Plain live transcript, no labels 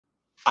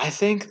I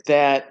think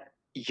that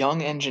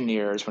young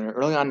engineers, when you're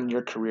early on in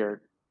your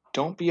career,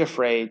 don't be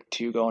afraid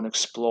to go and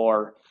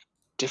explore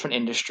different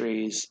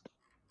industries,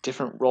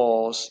 different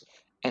roles,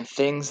 and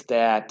things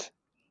that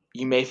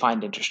you may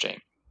find interesting.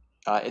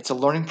 It's a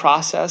learning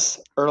process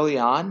early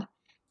on,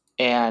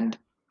 and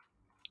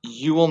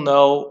you will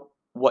know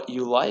what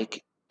you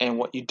like and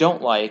what you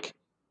don't like.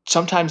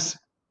 Sometimes,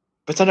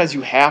 but sometimes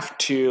you have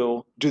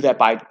to do that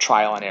by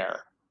trial and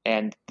error.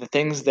 And the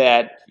things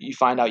that you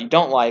find out you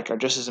don't like are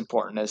just as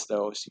important as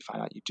those you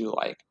find out you do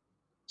like.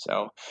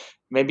 So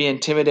maybe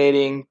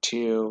intimidating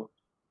to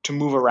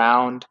move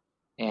around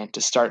and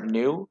to start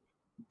new,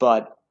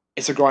 but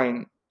it's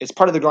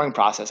part of the growing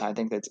process. And I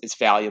think that it's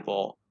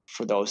valuable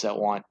for those that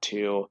want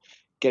to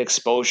get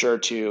exposure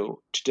to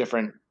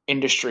different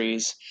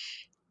industries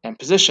and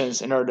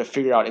positions in order to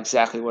figure out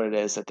exactly what it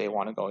is that they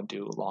want to go and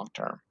do long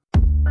term.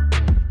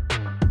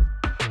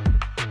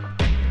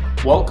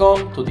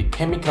 Welcome to the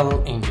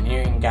Chemical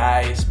Engineering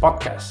Guys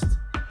podcast,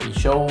 a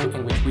show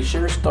in which we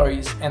share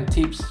stories and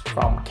tips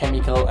from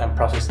chemical and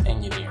process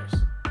engineers.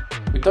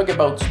 We talk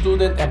about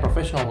student and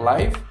professional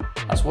life,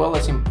 as well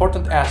as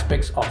important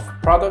aspects of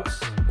products,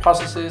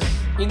 processes,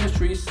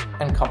 industries,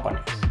 and companies.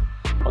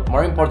 But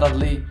more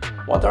importantly,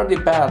 what are the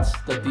paths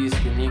that these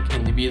unique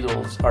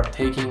individuals are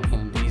taking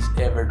in this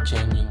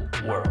ever-changing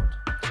world?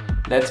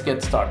 Let's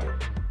get started.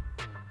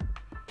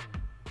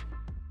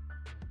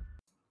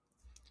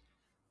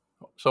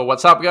 So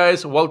what's up,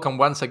 guys? Welcome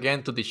once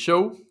again to the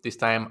show. This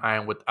time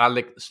I'm with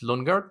Alec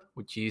Slungaard,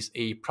 which is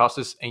a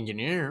process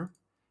engineer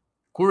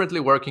currently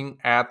working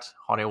at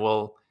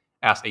Honeywell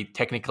as a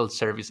technical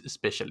service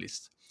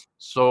specialist.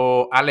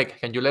 So Alec,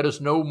 can you let us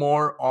know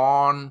more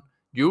on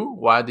you?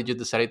 Why did you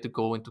decide to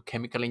go into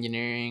chemical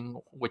engineering?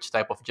 Which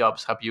type of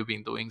jobs have you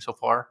been doing so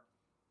far?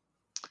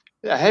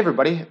 Yeah, hey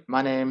everybody.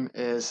 My name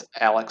is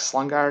Alec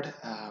Slungaard,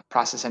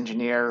 process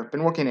engineer.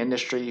 Been working in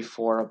industry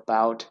for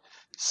about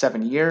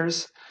 7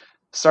 years.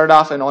 Started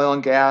off in oil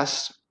and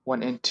gas,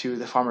 went into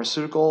the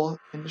pharmaceutical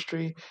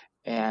industry,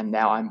 and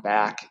now I'm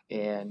back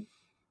in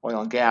oil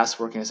and gas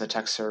working as a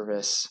tech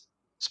service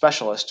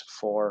specialist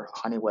for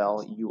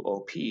Honeywell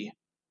UOP.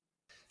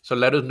 So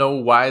let us know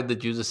why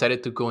did you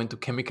decided to go into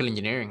chemical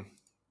engineering?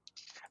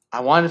 I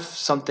wanted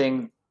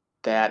something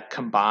that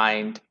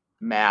combined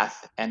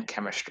math and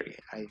chemistry.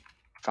 I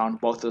found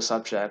both those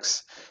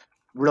subjects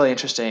really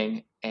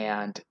interesting,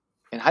 and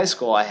in high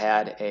school, I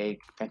had a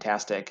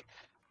fantastic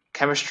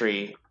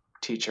chemistry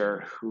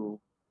teacher who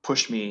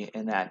pushed me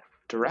in that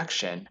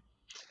direction.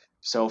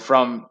 So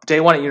from day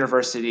one at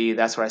university,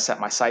 that's what I set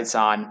my sights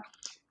on.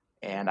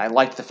 And I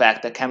liked the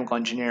fact that chemical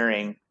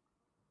engineering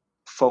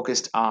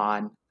focused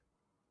on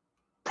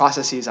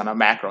processes on a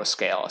macro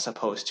scale as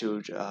opposed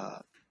to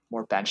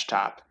more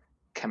benchtop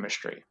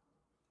chemistry.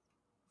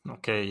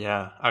 Okay,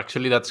 yeah.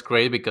 Actually, that's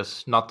great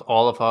because not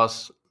all of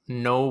us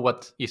know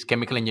what is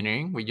chemical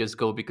engineering. We just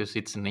go because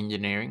it's an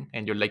engineering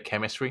and you like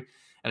chemistry.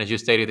 And as you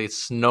stated,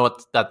 it's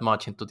not that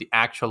much into the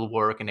actual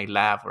work in a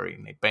lab or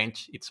in a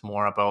bench. It's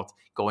more about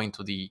going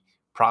to the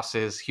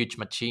process, huge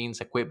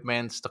machines,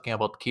 equipments, talking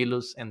about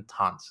kilos and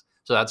tons.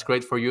 So that's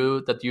great for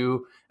you that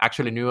you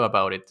actually knew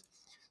about it.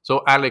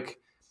 So, Alec,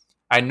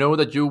 I know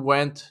that you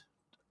went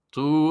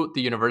to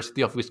the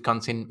University of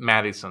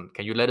Wisconsin-Madison.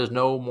 Can you let us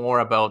know more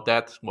about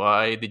that?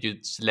 Why did you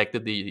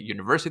selected the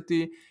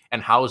university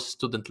and how's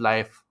student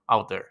life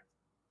out there?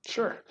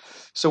 Sure.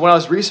 So when I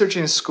was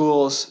researching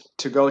schools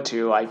to go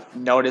to, I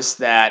noticed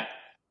that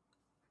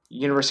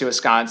University of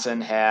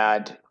Wisconsin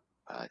had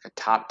like a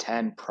top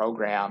 10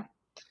 program,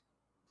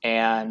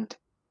 and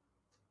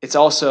it's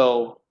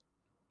also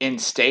in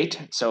state.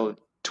 So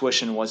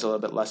tuition was a little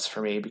bit less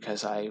for me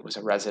because I was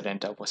a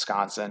resident of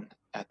Wisconsin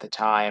at the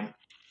time.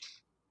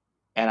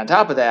 And on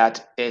top of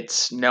that,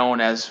 it's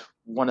known as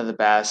one of the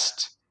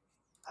best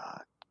uh,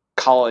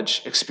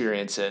 college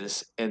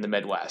experiences in the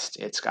Midwest.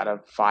 It's got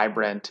a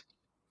vibrant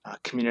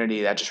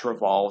community that just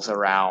revolves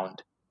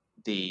around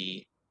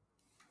the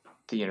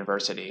the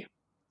university.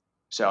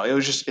 So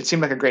it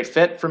seemed like a great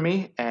fit for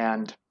me,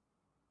 and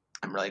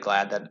I'm really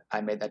glad that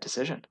I made that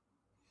decision.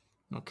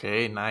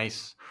 Okay,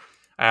 nice.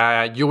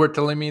 You were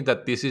telling me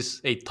that this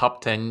is a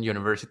top 10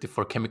 university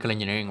for chemical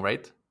engineering,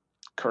 right?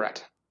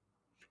 Correct.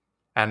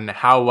 And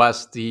how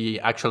was the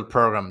actual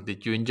program?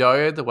 Did you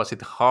enjoy it? Was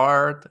it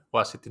hard?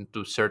 Was it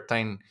into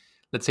certain,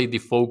 let's say the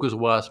focus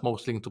was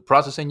mostly into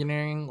process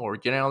engineering or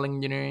general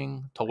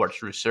engineering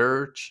towards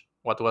research?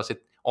 What was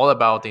it all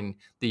about in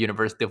the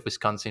University of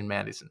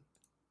Wisconsin-Madison?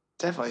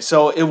 Definitely.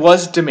 So it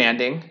was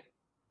demanding,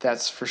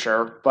 that's for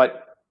sure.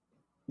 But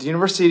the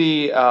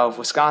University of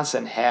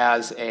Wisconsin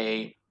has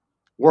a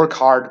work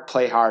hard,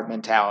 play hard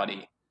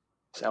mentality.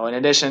 So, in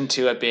addition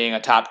to it being a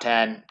top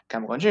 10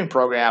 chemical engineering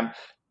program,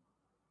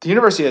 the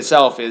university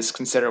itself is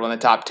considered one of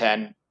the top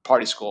 10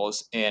 party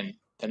schools in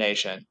the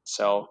nation.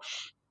 So,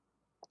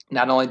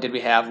 not only did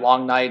we have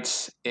long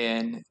nights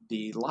in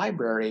the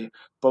library,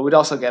 but we'd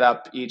also get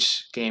up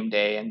each game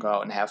day and go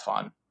out and have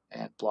fun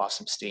and blow off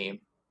some steam.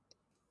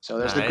 So,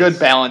 there's a good Nice.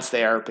 balance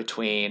there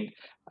between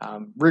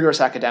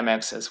rigorous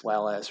academics as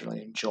well as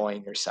really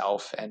enjoying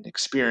yourself and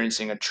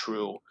experiencing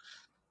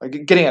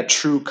getting a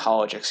true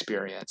college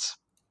experience.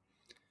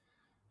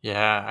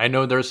 Yeah, I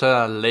know there's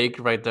a lake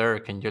right there.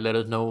 Can you let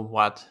us know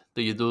what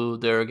do you do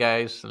there,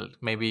 guys?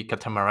 Maybe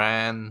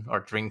catamaran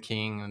or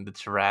drinking on the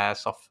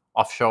terrace of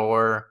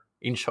offshore,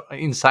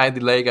 inside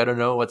the lake. I don't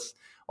know what's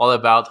all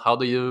about. How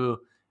do you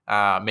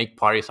make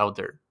parties out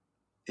there?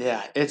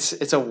 Yeah,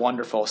 it's a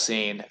wonderful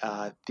scene.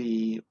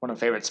 The one of my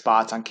favorite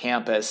spots on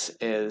campus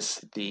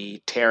is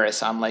the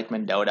terrace on Lake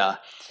Mendota,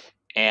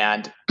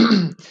 and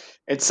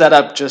it's set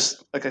up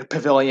just like a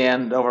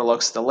pavilion that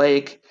overlooks the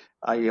lake.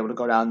 You're able to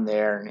go down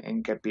there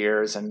and get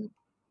beers and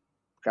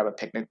grab a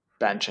picnic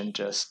bench and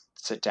just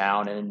sit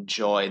down and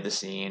enjoy the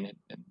scene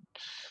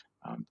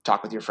and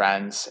talk with your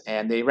friends.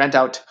 And they rent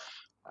out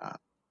uh,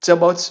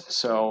 sailboats,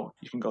 so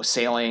you can go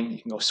sailing, you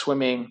can go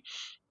swimming.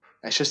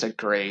 It's just a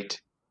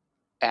great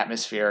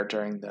atmosphere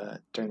during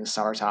the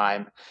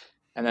summertime.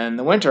 And then in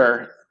the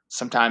winter,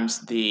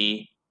 sometimes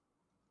the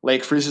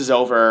lake freezes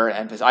over,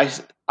 and if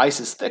ice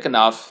is thick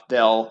enough,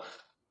 they'll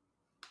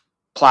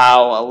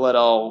plow a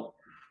little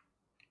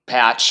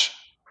patch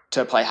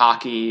to play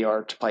hockey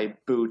or to play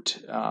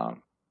boot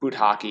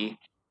hockey.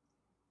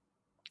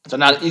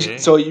 Okay.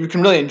 So you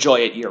can really enjoy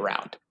it year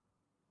round.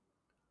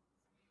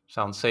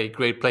 Sounds a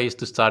great place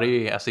to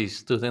study as a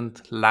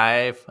student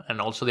life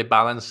and also the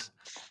balance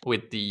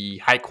with the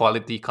high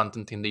quality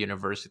content in the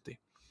university.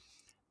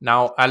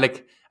 Now,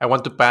 Alec, I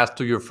want to pass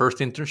to your first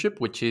internship,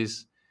 which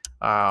is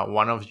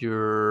one of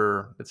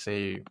your, let's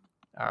say,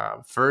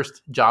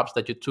 first jobs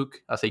that you took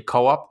as a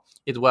co op.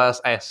 It was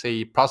as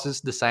a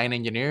process design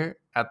engineer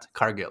at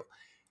Cargill.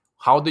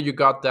 How did you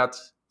got that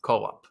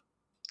co op?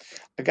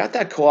 I got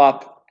that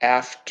co-op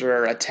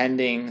after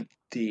attending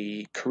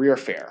the career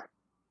fair.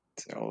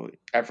 So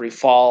every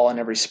fall and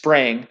every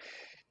spring,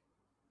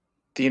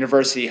 the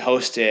university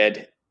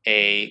hosted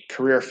a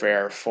career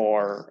fair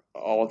for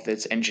all of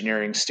its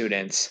engineering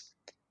students,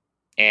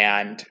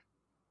 and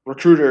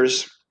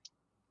recruiters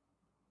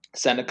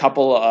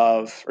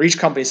each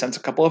company sends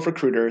a couple of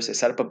recruiters. They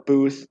set up a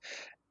booth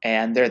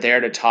and they're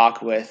there to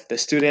talk with the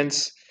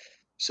students.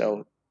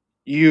 So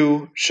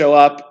you show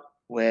up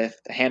with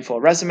a handful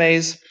of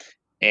resumes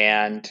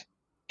and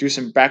do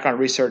some background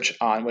research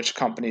on which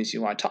companies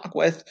you want to talk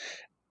with.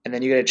 And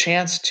then you get a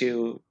chance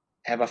to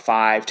have a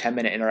 5-10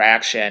 minute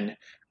interaction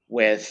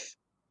with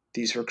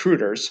these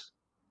recruiters.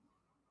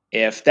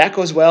 If that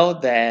goes well,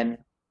 then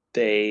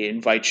they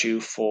invite you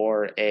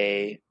for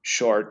a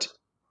short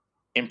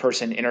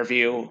in-person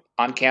interview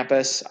on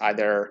campus,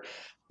 either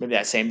maybe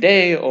that same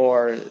day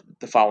or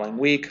the following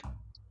week.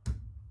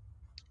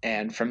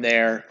 And from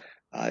there,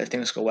 if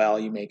things go well,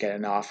 you may get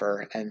an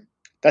offer. And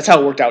that's how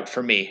it worked out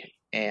for me.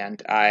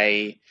 And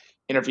I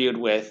interviewed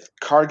with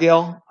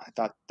Cargill. I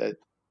thought that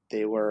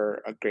they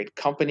were a great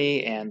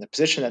company, and the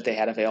position that they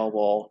had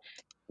available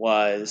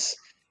was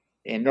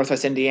in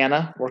Northwest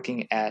Indiana,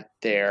 working at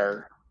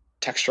their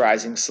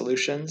texturizing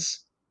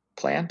solutions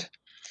plant.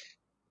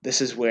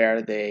 This is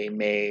where they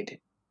made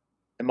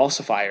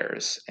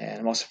emulsifiers,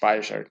 and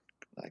emulsifiers are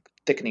like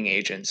thickening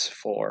agents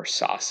for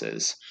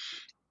sauces.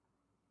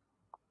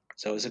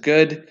 So it was a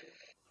good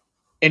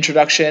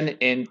introduction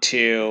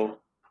into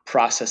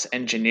process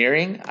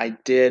engineering. I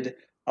did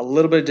a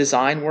little bit of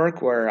design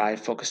work where I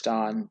focused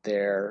on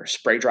their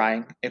spray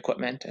drying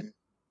equipment and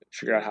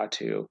figured out how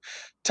to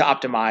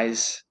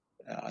optimize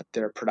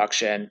their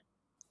production.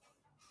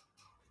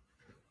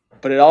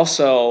 But it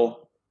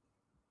also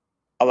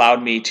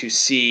allowed me to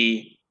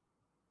see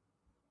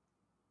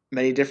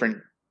many different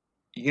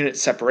unit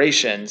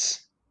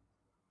separations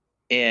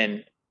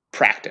in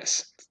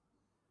practice.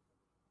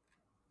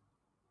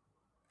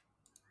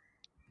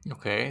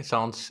 Okay,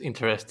 sounds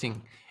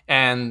interesting.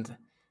 And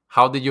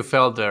how did you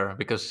feel there?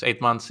 Because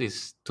 8 months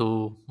is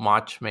too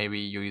much. Maybe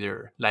you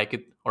either like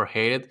it or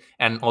hate it.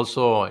 And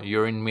also,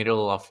 you're in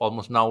middle of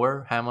almost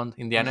nowhere, Hammond,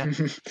 Indiana.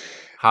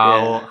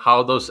 Yeah.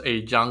 How does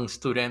a young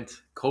student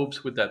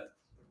copes with that?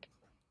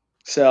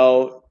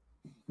 So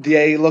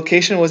the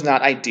location was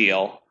not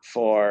ideal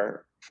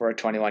for a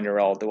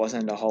 21-year-old. There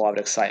wasn't a whole lot of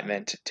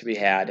excitement to be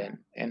had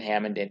in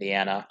Hammond,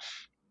 Indiana.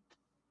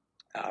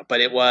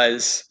 But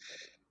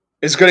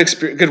it's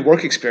good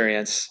work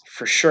experience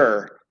for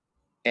sure.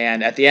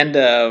 And at the end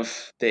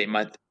of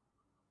my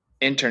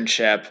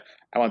internship,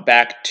 I went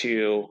back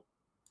to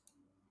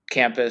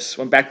campus,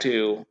 went back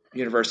to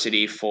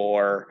university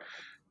for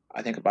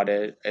I think about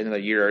another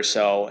year or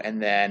so,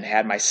 and then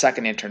had my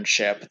second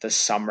internship this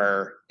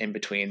summer in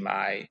between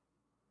my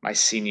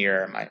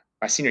senior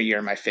year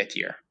and my fifth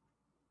year.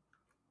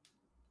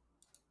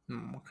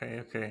 Okay,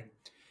 okay.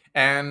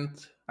 And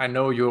I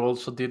know you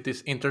also did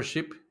this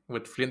internship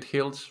with Flint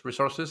Hills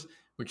Resources,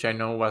 which I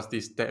know was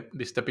the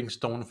stepping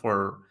stone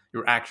for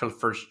your actual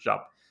first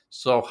job.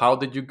 So how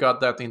did you got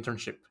that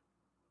internship?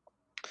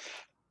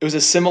 It was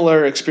a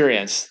similar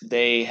experience.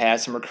 They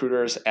had some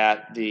recruiters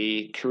at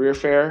the career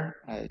fair.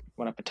 I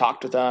went up and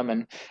talked with them,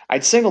 and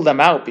I'd singled them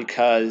out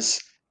because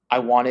I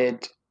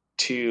wanted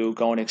to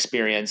go and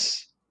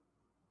experience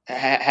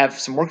have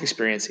some work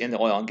experience in the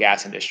oil and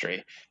gas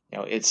industry.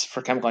 It's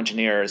for chemical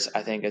engineers.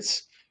 I think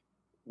it's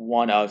it's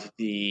one of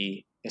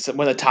the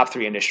top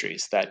three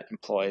industries that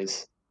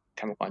employs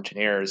chemical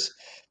engineers.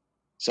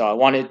 So I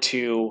wanted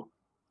to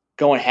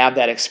go and have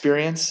that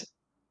experience,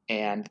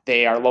 and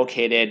they are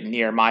located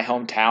near my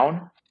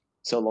hometown.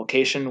 So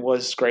location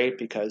was great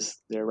because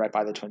they're right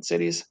by the Twin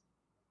Cities.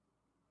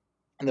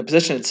 And the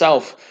position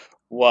itself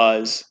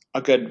was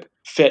a good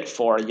fit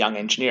for a young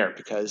engineer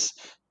because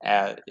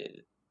uh,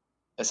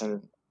 as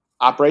an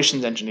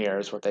operations engineer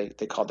is what they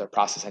called their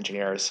process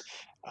engineers.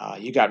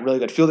 You got really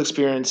good field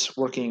experience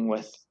working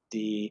with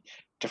the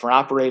different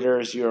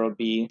operators. You'll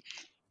be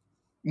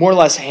more or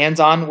less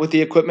hands-on with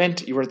the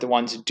equipment. You weren't the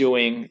ones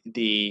doing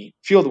the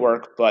field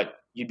work, but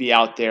you'd be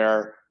out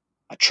there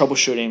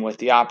troubleshooting with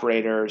the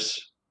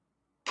operators,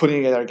 putting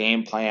together a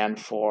game plan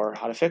for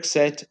how to fix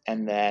it,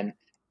 and then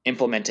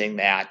implementing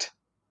that.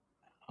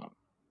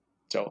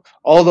 So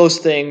all those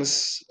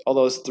things, all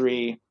those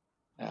three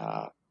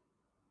uh,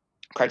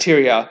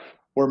 criteria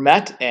were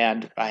met,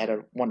 and I had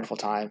a wonderful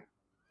time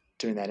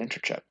doing that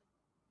internship.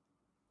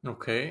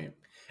 Okay.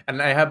 And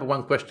I have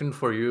one question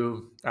for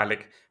you,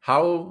 Alec.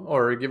 How,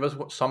 or give us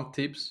some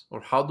tips,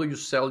 or how do you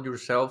sell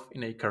yourself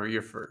in a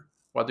career fair?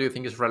 What do you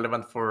think is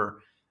relevant for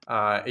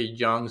a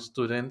young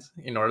student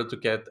in order to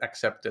get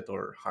accepted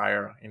or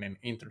hired in an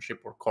internship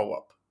or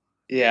co-op?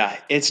 Yeah,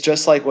 it's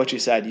just like what you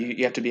said.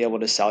 You have to be able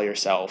to sell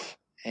yourself.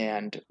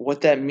 And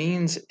what that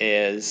means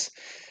is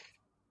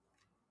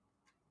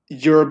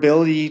your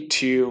ability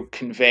to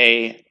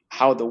convey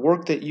how the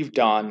work that you've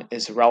done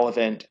is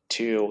relevant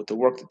to the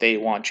work that they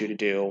want you to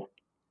do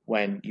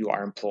when you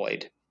are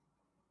employed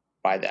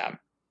by them.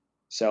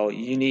 So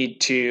you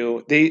need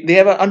to, they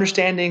have an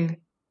understanding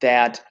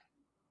that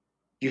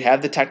you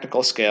have the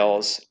technical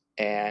skills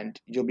and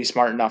you'll be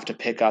smart enough to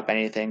pick up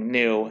anything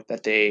new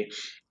that they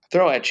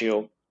throw at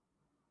you.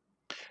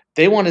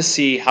 They want to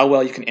see how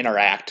well you can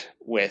interact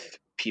with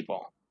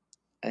people.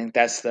 I think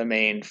that's the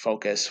main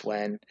focus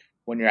when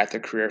you're at the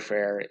career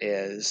fair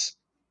is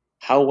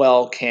how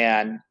well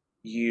can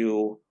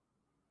you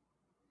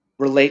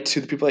relate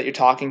to the people that you're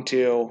talking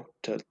to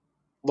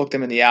look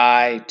them in the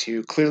eye,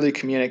 to clearly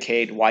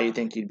communicate why you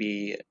think you'd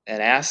be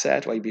an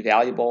asset, why you'd be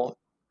valuable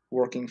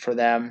working for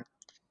them.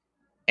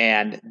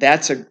 And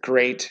that's a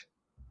great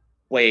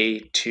way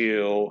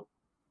to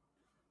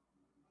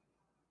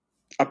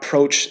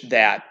approach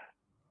that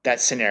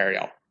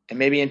scenario. It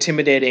may be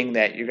intimidating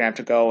that you're gonna have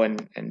to go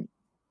and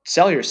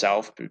sell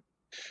yourself,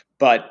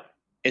 but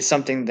it's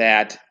something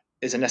that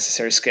is a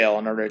necessary skill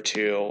in order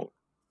to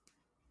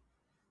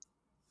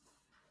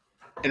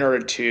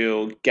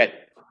get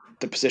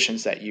the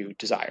positions that you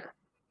desire.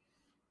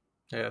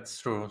 Yeah, it's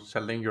true.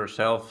 Selling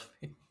yourself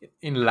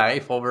in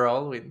life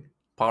overall with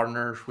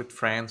partners, with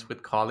friends,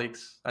 with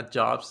colleagues at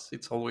jobs,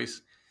 it's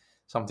always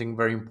something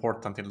very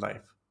important in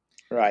life.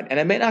 Right. And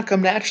it may not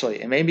come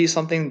naturally. It may be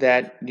something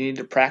that you need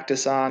to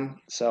practice on.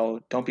 So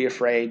don't be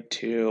afraid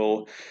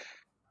to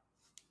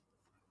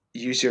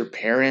use your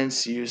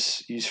parents,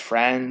 use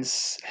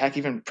friends, heck,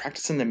 even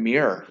practice in the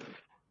mirror.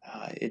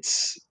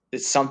 It's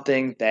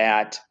something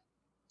that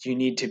you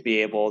need to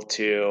be able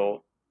to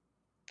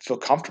feel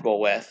comfortable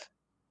with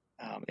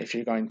if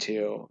you're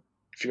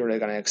really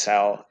going to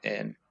excel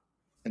in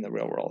the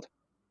real world.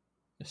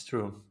 It's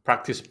true.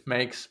 Practice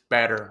makes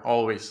better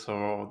always.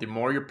 So the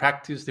more you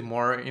practice, the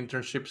more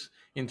interviews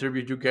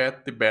you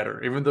get, the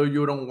better. Even though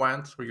you don't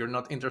want or you're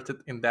not interested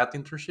in that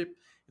internship,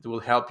 it will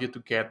help you to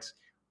get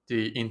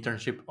the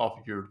internship of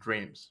your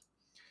dreams.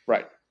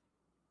 Right.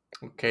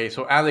 Okay,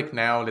 so Alec,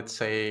 now let's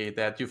say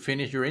that you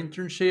finished your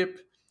internship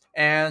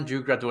and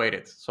you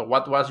graduated. So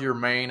what was your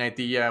main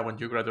idea when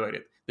you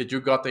graduated? Did you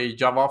got a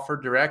job offer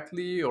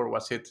directly, or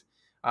was it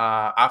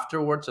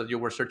afterwards that you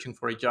were searching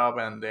for a job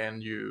and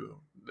then you,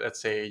 let's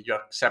say, you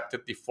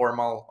accepted the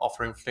formal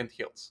offer in Flint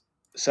Hills?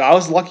 So I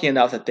was lucky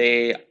enough that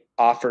they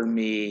offered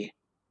me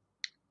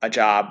a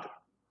job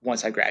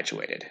once I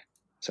graduated.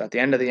 So at the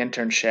end of the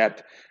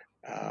internship,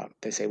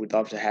 they say, we'd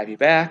love to have you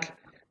back.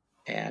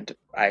 And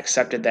I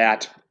accepted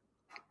that.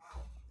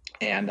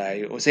 And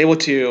I was able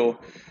to,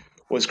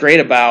 what's great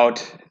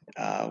about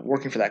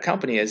working for that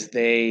company is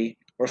they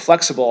were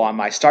flexible on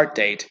my start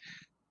date.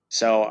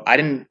 So I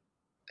didn't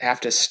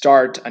have to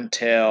start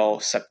until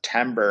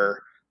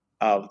September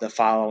of the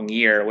following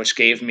year, which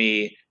gave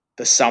me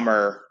the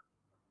summer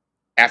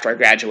after I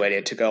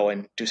graduated to go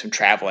and do some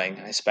traveling.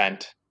 I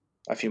spent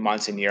a few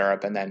months in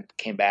Europe and then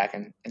came back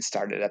and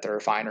started at the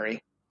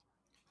refinery.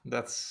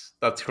 That's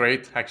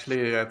great.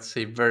 Actually, that's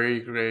a very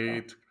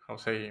great. I'll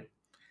say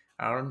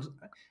I don't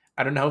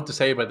I don't know how to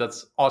say, but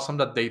that's awesome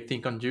that they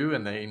think on you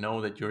and they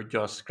know that you're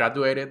just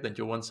graduated, that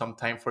you want some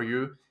time for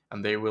you,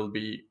 and they will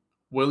be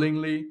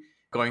willingly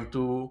going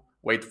to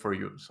wait for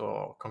you.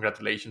 So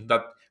congratulations.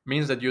 That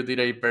means that you did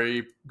a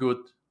very good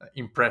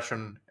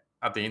impression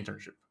at the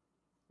internship.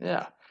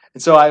 Yeah.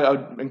 And so I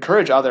would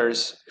encourage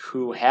others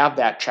who have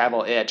that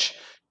travel itch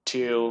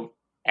to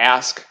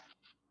ask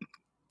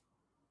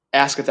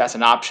ask if that's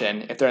an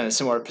option if they're in a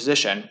similar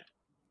position.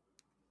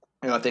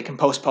 If they can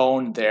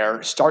postpone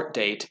their start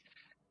date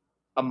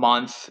a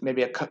month,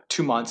 maybe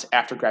 2 months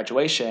after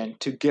graduation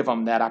to give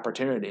them that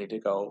opportunity to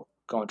go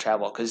and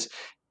travel, because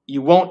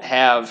you won't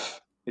have.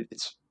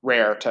 It's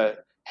rare to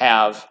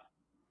have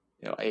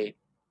a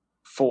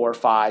 4,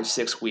 5,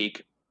 6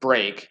 week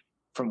break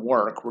from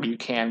work where you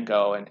can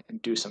go and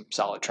do some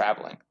solid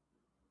traveling.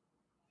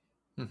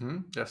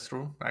 That's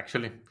true,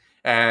 actually.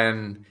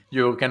 And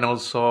you can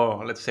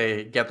also, let's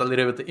say, get a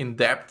little bit in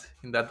depth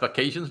in that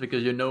vacations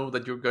because you know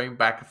that you're going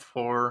back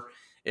for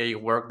a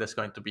work that's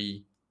going to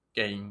be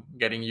getting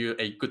you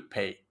a good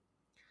pay.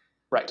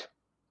 Right.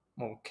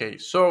 Okay,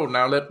 so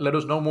now let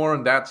us know more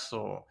on that.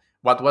 So,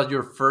 what was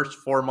your first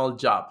formal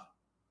job?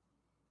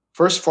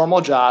 First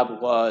formal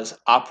job was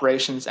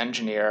operations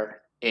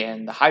engineer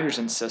in the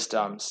hydrogen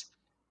systems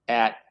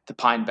at the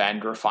Pine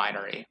Bend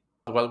refinery.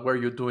 What were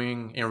you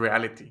doing in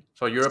reality?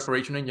 So, you're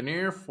operation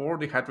engineer for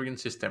the hydrogen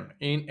system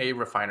in a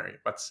refinery.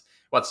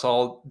 What's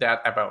all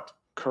that about?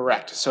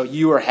 Correct. So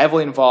you are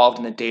heavily involved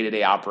in the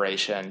day-to-day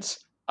operations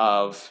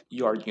of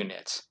your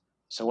units.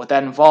 So what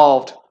that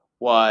involved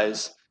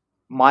was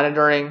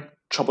monitoring,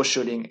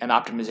 troubleshooting, and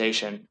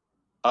optimization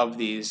of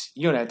these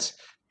units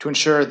to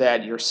ensure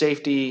that your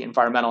safety,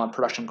 environmental, and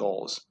production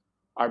goals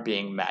are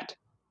being met.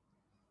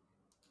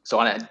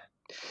 So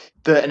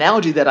the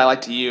analogy that I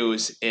like to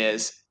use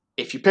is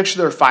if you picture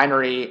the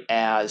refinery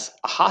as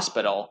a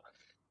hospital,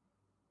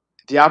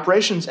 the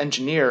operations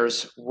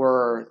engineers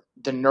were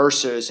the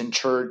nurses in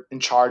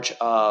charge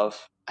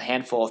of a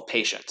handful of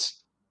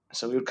patients.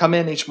 So we would come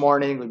in each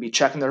morning, we'd be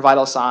checking their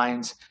vital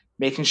signs,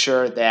 making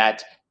sure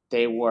that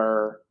they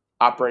were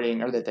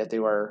operating, or that they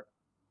were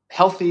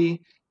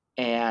healthy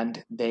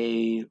and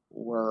they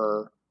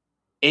were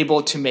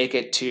able to make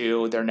it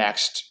to their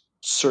next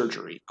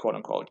surgery, quote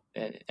unquote.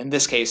 In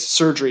this case,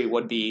 surgery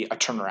would be a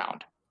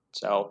turnaround.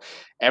 So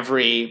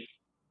every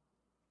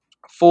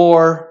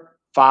 4,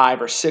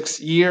 5, or 6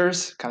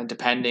 years, kind of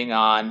depending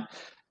on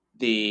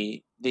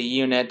the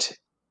unit,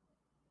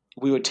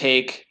 we would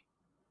take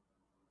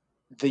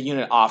the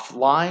unit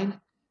offline,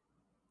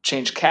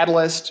 change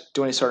catalyst,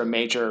 do any sort of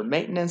major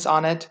maintenance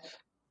on it,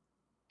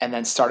 and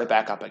then start it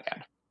back up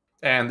again.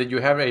 And did you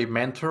have a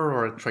mentor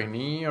or a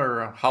trainee,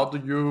 or how do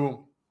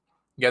you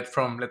get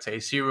from, let's say,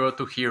 zero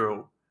to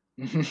hero?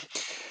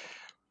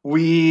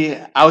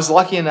 I was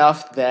lucky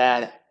enough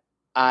that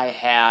I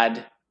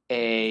had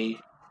a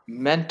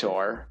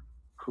mentor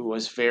who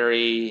was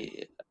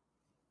very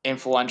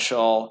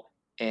influential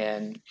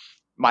in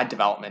my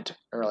development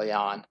early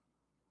on.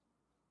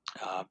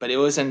 But it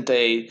wasn't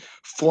a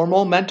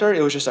formal mentor.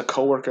 It was just a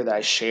coworker that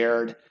I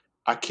shared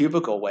a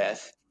cubicle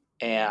with,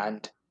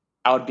 and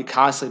I would be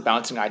constantly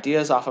bouncing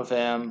ideas off of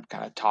him,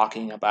 kind of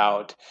talking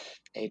about,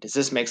 "Hey, does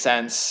this make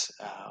sense?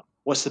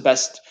 What's the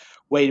best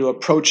way to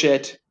approach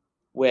it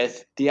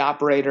with the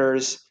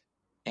operators?"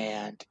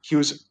 And he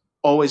was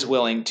always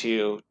willing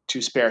to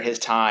spare his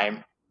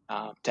time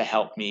to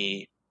help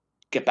me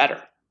get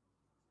better.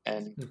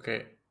 And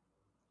Okay.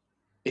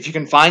 if you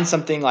can find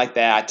something like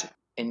that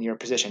in your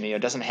position, it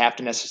doesn't have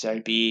to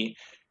necessarily be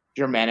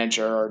your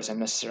manager, or doesn't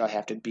necessarily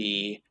have to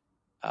be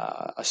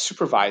a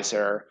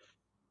supervisor.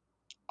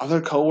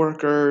 Other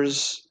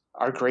coworkers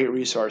are great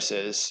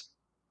resources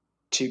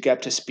to get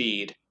up to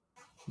speed.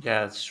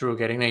 Yeah, it's true.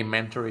 Getting a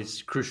mentor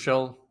is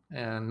crucial,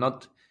 and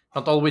not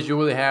always you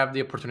will have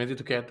the opportunity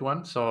to get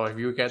one. So if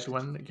you get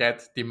one,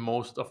 get the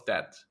most of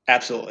that.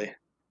 Absolutely.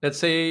 Let's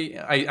say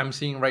I'm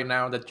seeing right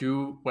now that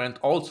you went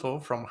also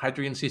from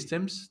hydrogen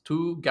systems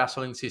to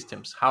gasoline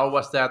systems. How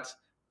was that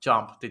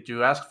jump? Did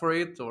you ask for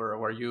it, or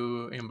were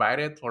you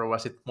invited, or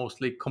was it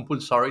mostly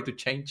compulsory to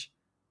change?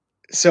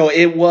 So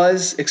it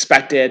was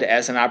expected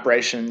as an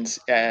operations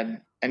and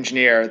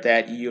engineer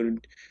that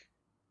you'd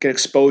get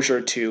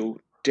exposure to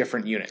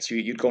different units.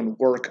 You'd go and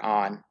work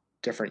on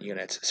different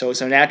units. So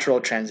it's a natural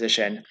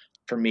transition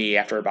for me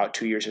after about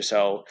 2 years or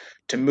so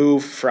to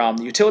move from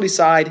the utility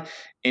side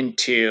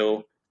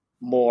into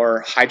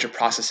more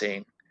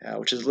hydroprocessing,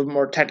 which is a little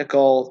more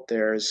technical.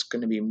 There's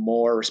going to be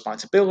more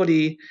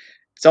responsibility.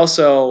 It's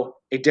also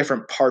a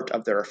different part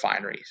of the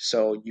refinery.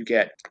 So you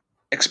get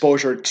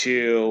exposure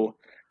to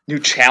new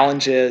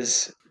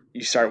challenges.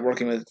 You start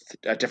working with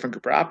a different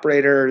group of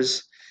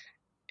operators,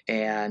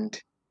 and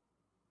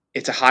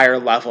it's a higher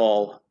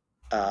level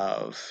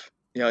of,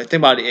 think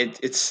about it,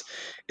 it's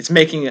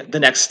making the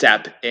next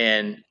step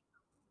in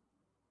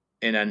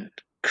a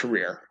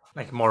career.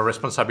 Like more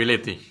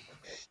responsibility.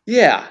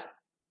 Yeah,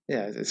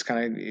 it's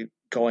kind of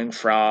going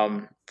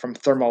from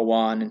thermo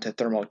 1 into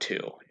thermo 2.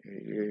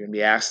 You're going to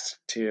be asked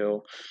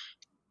to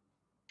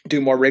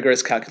do more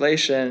rigorous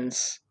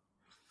calculations.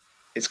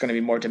 It's going to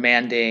be more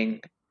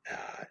demanding,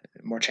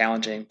 more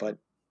challenging, but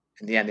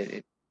in the end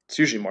it's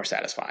usually more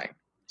satisfying.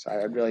 So I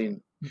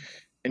really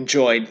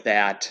enjoyed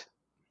that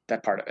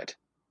part of it.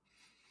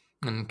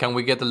 And can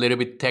we get a little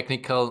bit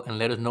technical and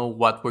let us know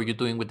what were you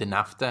doing with the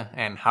naphtha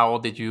and how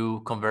did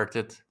you convert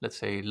it, let's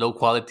say, low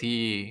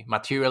quality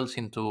materials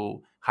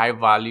into high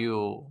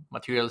value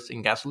materials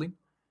in gasoline?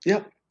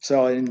 Yep.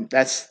 So and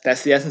that's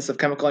the essence of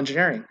chemical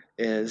engineering,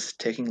 is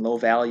taking low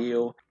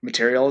value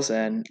materials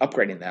and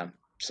upgrading them.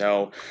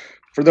 So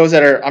For those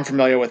that are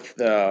unfamiliar with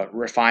the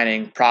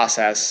refining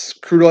process,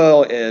 crude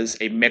oil is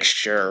a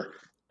mixture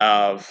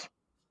of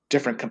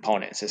different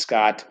components. It's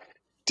got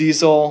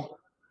diesel,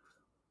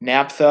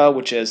 naphtha,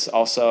 which is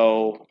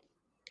also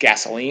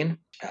gasoline,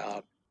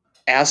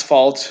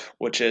 asphalt,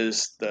 which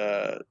is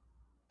the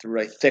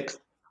really thick,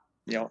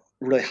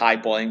 really high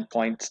boiling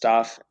point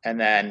stuff, and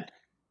then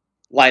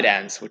light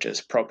ends, which is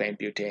propane,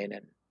 butane,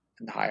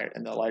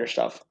 and the lighter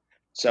stuff.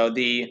 So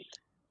the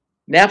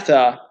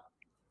naphtha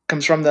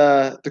comes from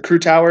the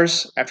crude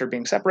towers after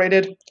being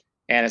separated,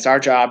 and it's our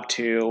job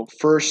to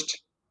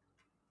first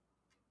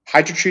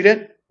hydrotreat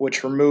it,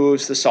 which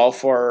removes the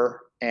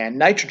sulfur and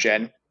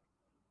nitrogen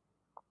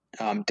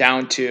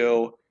down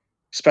to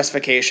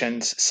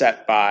specifications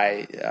set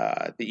by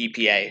the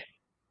EPA.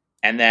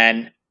 And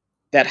then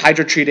that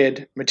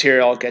hydrotreated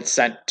material gets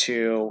sent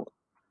to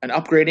an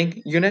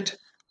upgrading unit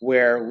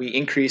where we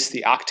increase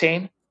the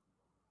octane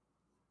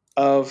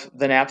of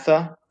the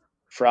naphtha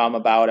from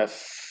about a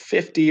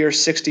 50 or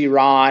 60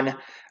 RON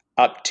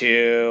up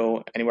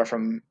to anywhere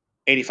from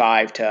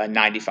 85 to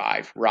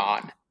 95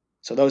 RON.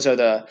 So those are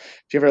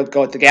if you ever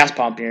go at the gas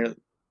pump and you're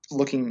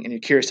looking and you're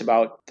curious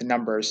about the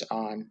numbers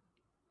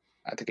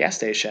at the gas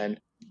station,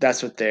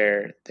 that's what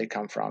they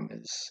come from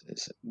is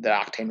the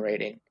octane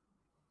rating.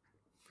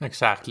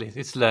 Exactly.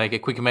 It's like a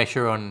quick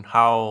measure on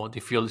how the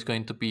fuel is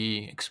going to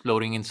be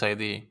exploding inside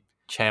the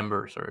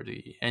chambers or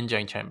the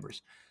engine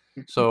chambers.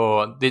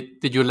 So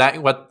did you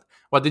like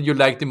what did you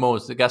like the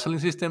most, the gasoline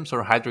systems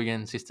or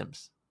hydrogen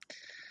systems?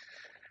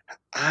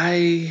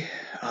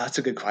 That's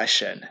a good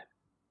question.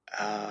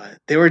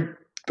 They were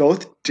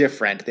both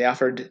different. They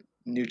offered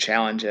new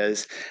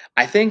challenges.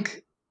 I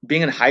think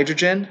being in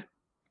hydrogen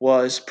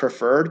was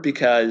preferred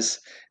because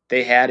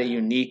they had a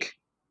unique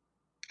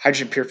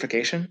hydrogen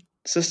purification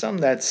system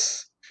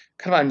that's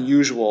kind of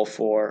unusual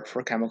for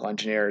chemical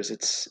engineers.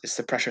 It's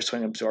the pressure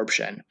swing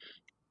absorption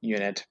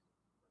unit.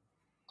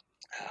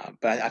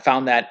 But I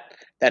found that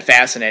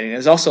fascinating. It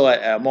was also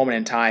a moment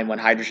in time when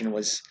hydrogen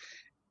was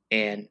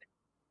in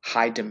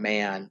high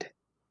demand,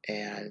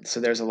 and so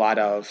there's a lot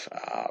of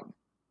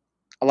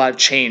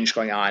change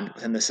going on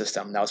within the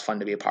system. That was fun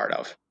to be a part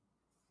of.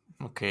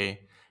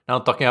 Okay. Now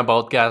talking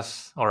about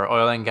gas or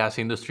oil and gas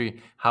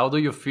industry, how do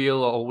you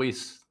feel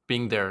always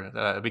being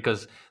there?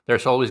 Because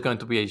there's always going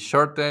to be a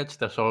shortage.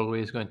 There's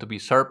always going to be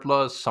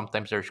surplus.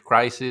 Sometimes there's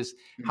crisis.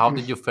 How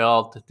did you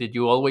felt? Did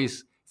you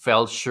always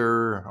felt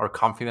sure or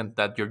confident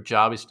that your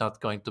job is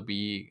not going to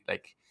be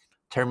like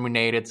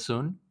terminated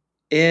soon?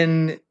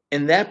 In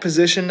that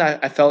position,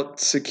 I felt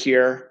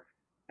secure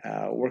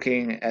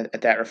working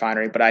at that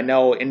refinery, but I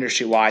know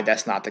industry wide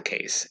that's not the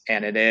case,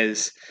 and it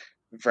is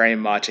very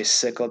much a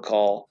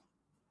cyclical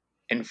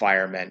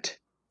environment,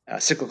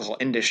 cyclical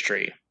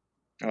industry,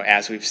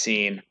 as we've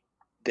seen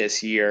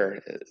this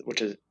year,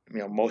 which is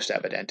most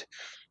evident.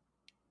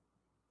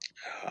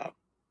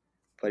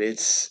 But it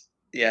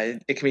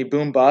can be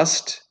boom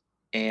bust,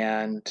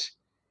 and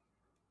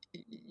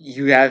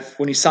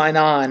when you sign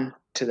on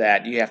to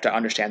that, you have to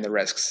understand the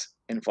risks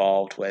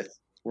involved with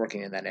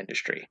working in that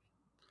industry.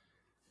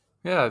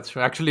 Yeah, it's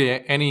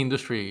actually any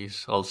industry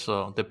is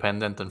also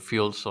dependent on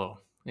fuel, so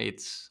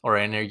it's or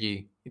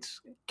energy.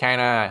 It's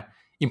kind of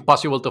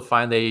impossible to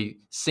find a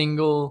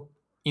single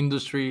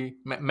industry.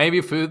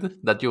 Maybe food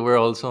that you were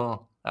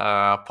also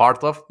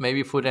part of.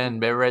 Maybe food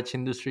and beverage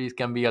industries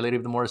can be a little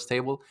bit more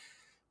stable.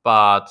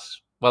 But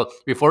well,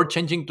 before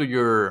changing to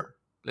your,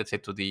 let's say,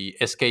 to the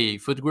SK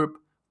food group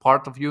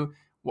part of you,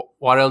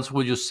 what else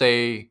would you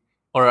say?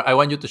 Or I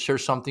want you to share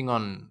something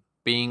on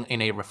being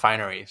in a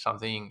refinery,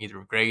 something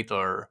either great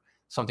or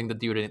something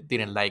that you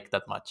didn't like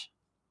that much.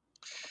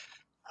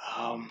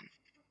 Um,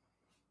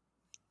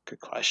 Good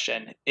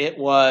question. I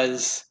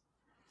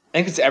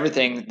think it's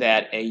everything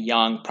that a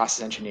young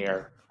process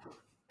engineer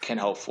can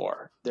hope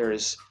for.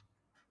 There's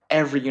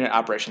every unit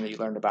operation that you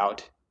learned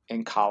about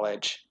in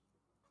college.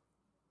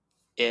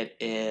 It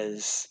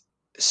is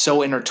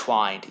so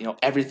intertwined.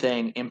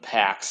 Everything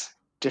impacts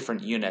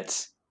different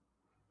units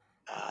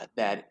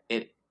that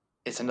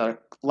it's another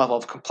level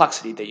of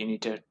complexity that you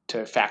need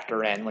to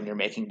factor in when you're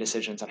making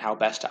decisions on how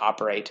best to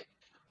operate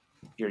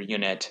your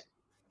unit.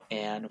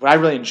 And what I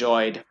really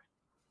enjoyed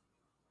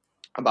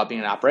about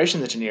being an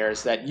operations engineer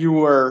is that you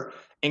were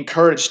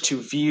encouraged to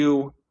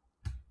view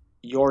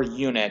your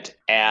unit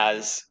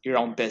as your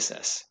own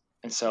business.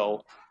 And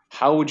so,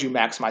 how would you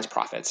maximize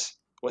profits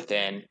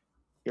within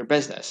your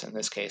business? In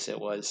this case, it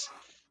was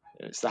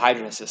the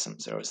hydrogen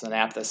systems, or it was the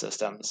naphtha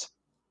systems.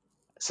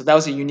 So that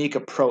was a unique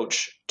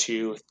approach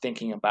to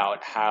thinking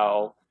about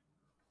how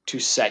to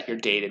set your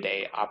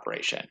day-to-day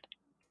operation.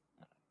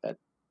 That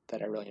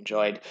that I really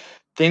enjoyed.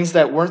 Things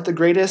that weren't the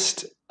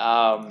greatest.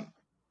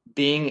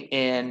 Being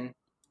in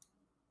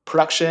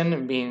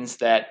production means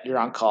that you're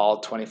on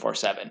call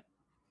 24/7.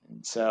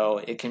 So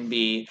it can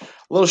be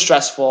a little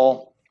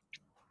stressful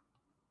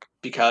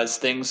because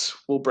things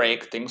will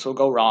break, things will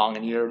go wrong,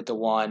 and you're the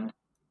one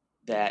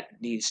that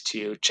needs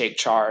to take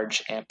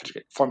charge and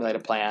formulate a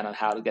plan on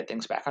how to get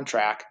things back on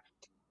track.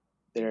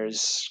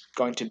 There's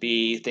going to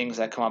be things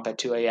that come up at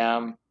 2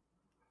 a.m.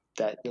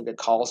 that you'll get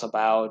calls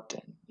about,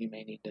 and you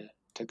may need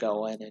to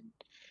go in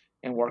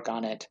and work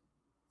on it.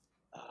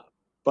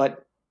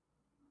 But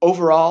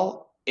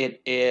overall,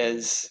 it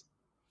is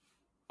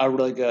a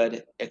really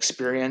good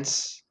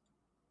experience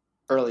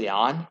early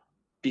on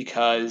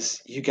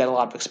because you get a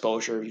lot of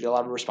exposure, you get a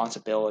lot of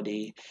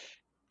responsibility,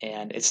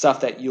 and it's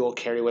stuff that you'll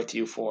carry with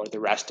you for the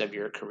rest of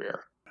your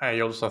career. I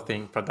also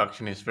think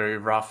production is very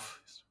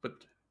rough, but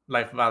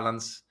life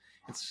balance,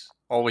 it's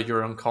always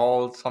you're on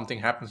call. Something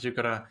happens, you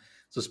gotta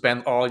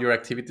suspend all your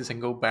activities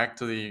and go back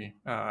to the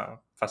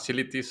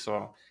facility.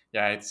 So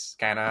yeah, it's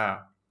kind of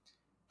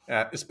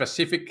a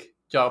specific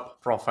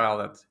job profile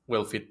that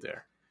will fit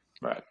there.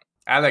 Right.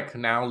 Alec,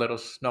 now let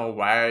us know,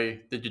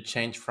 why did you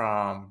change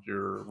from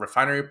your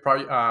refinery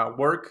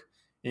work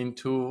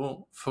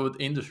into food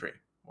industry?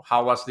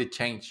 How was the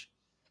change?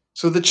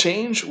 So the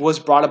change was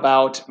brought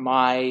about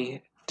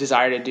my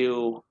desire to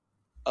do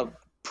a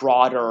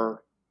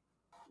broader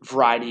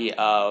variety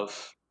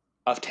of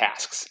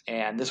tasks,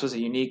 and this was a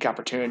unique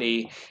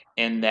opportunity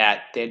in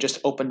that they had just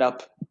opened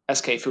up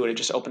SK Food had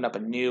just opened up a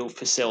new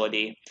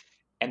facility,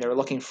 and they were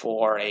looking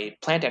for a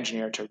plant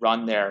engineer to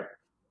run their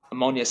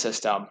ammonia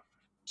system.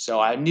 So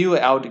I knew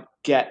I would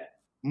get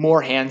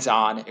more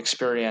hands-on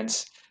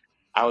experience.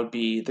 I would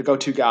be the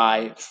go-to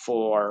guy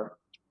for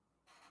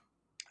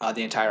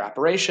the entire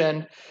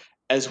operation,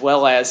 as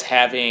well as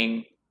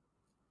having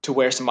to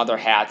wear some other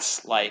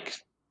hats like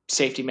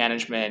safety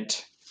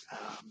management,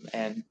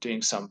 and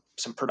doing some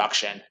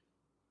production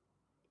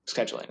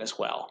scheduling as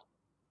well.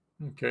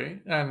 Okay.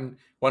 And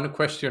one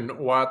question,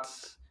 what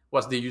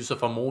was the use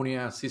of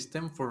ammonia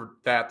system for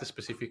that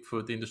specific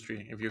food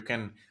industry? If you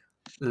can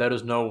let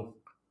us know.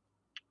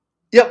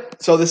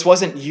 Yep. So this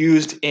wasn't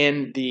used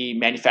in the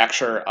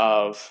manufacture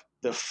of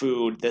the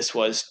food. This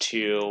was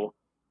to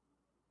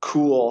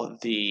cool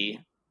the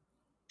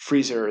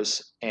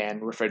freezers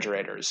and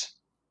refrigerators.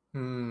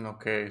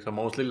 Okay. So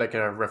mostly like a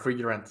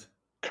refrigerant.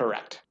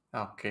 Correct.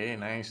 Okay,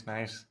 nice,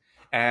 nice.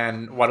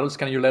 And what else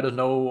can you let us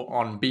know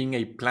on being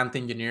a plant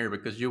engineer?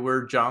 Because you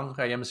were young,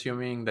 I am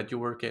assuming that you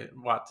were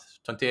what,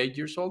 28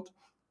 years old?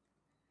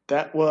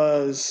 That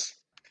was,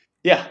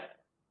 yeah,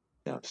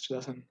 yeah, it was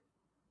 2000.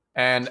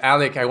 And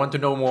Alec, I want to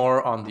know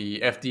more on the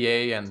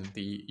FDA and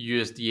the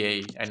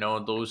USDA. I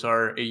know those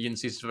are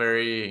agencies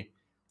very,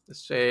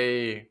 let's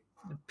say,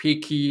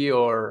 picky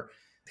or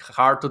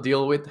hard to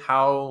deal with.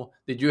 How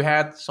did you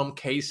had some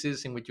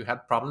cases in which you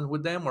had problems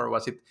with them, or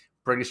was it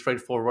pretty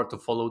straightforward to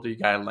follow the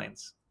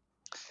guidelines?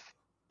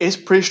 It's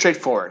pretty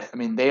straightforward. I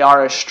mean, they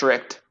are a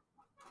strict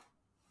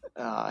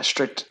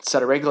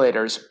set of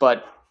regulators,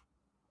 but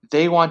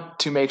they want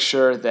to make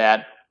sure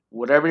that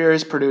whatever you're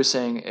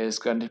producing is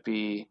going to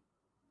be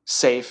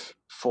safe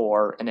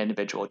for an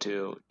individual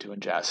to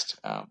ingest,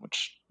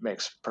 which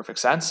makes perfect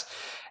sense.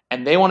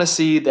 And they want to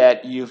see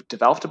that you've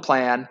developed a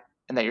plan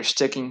and that you're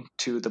sticking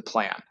to the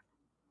plan.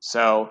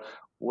 So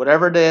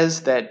whatever it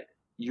is that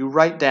you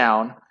write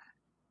down,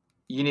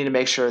 you need to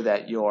make sure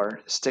that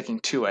you're sticking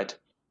to it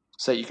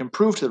so that you can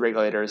prove to the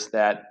regulators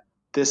that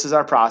this is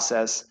our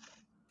process.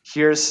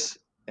 Here's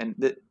and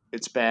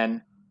it's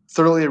been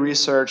thoroughly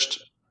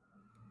researched,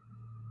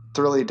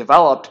 thoroughly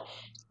developed,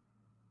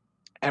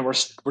 and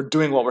we're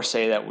doing what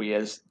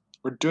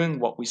we're doing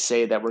what we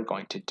say that we're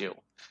going to do.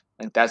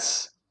 Like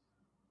that's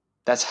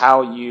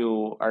how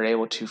you are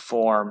able to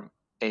form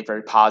a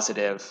very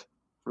positive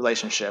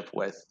relationship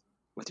with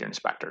your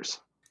inspectors.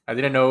 I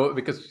didn't know,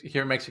 because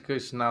here in Mexico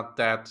it's not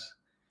that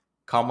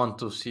common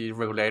to see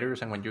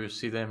regulators, and when you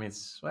see them,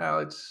 it's, well,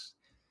 it's,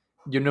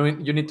 you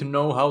need to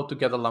know how to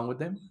get along with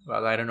them.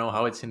 But I don't know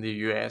how it's in the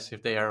US,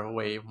 if they are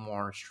way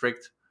more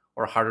strict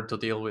or harder to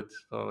deal with.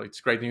 So it's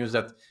great news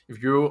that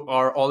if you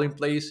are all in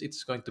place,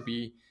 it's going to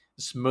be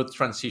a smooth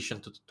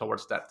transition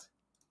towards that.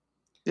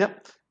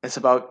 Yep. It's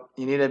about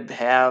you need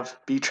to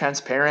be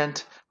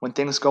transparent when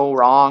things go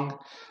wrong,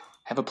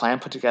 have a plan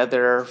put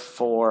together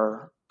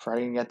for how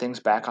you can get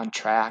things back on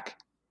track.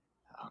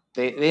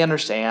 They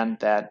understand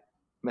that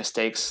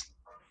mistakes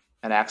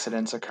and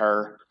accidents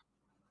occur.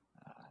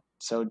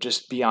 So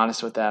just be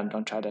honest with them.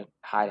 Don't try to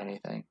hide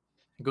anything.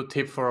 Good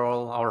tip for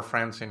all our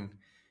friends in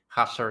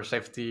hazard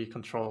safety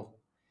control.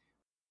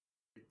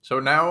 So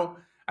now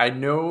I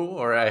know,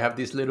 or I have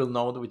this little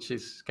note which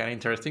is kind of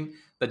interesting,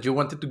 that you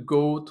wanted to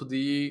go to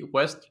the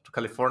west, to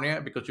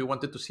California, because you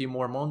wanted to see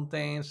more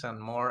mountains and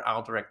more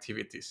outdoor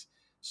activities.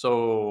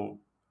 So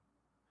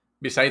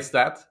besides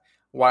that,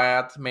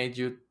 what made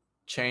you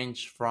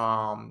change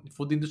from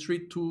food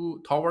industry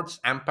to towards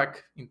Ampak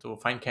into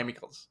fine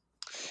chemicals?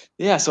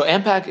 Yeah, so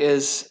Ampak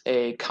is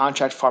a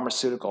contract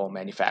pharmaceutical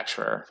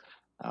manufacturer.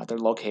 They're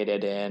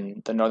located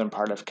in the northern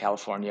part of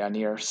California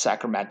near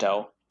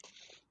Sacramento,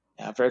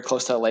 very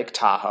close to Lake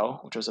Tahoe,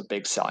 which was a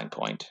big selling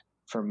point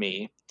for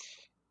me.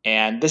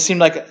 And this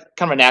seemed like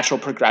kind of a natural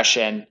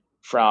progression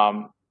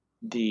from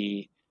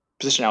the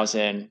position I was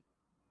in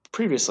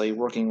previously,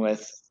 working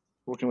with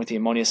the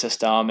ammonia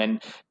system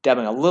and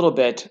dabbling a little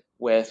bit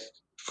with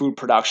food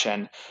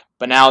production.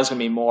 But now it's going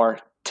to be more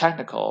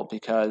technical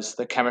because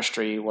the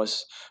chemistry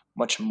was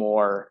much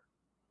more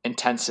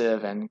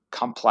intensive and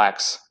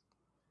complex.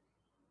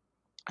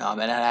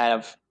 and I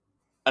have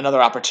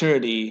another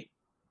opportunity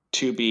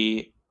to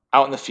be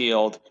out in the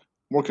field,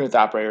 working with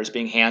operators,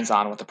 being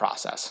hands-on with the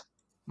process.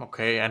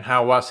 Okay, and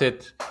how was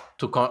it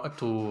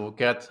to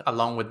get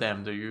along with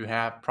them? Do you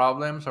have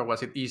problems, or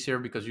was it easier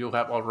because you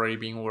have already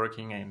been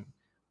working in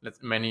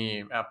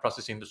many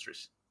process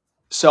industries?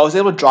 So I was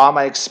able to draw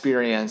my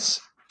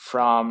experience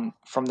from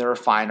the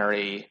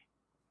refinery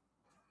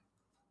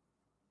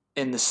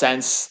in the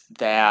sense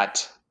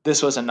that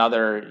this was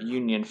another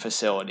union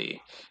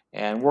facility.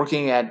 And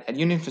working at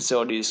union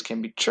facilities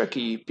can be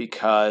tricky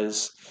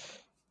because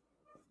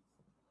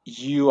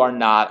you are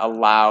not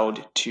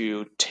allowed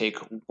to take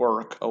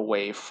work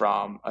away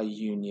from a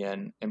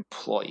union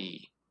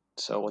employee.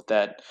 So what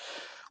that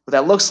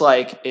looks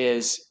like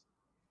is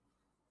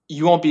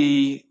you won't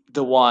be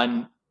the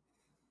one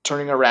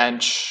turning a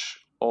wrench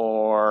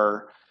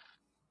or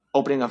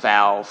opening a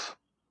valve,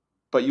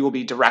 but you will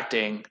be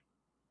directing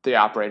the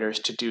operators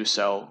to do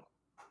so.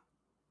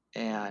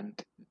 And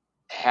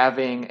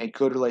having a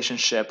good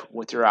relationship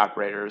with your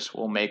operators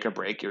will make or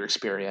break your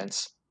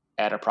experience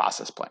at a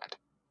process plant.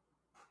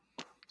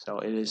 So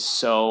it is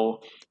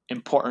so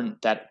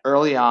important that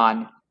early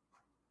on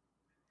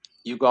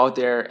you go out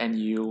there and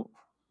you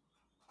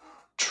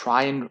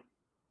try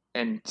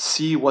and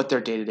see what their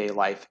day-to-day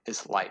life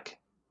is like.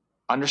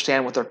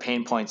 Understand what their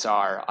pain points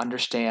are,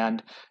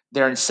 understand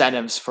their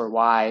incentives for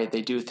why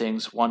they do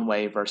things one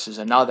way versus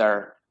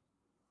another,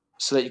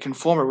 so that you can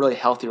form a really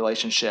healthy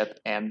relationship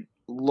and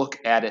look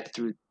at it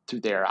through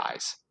their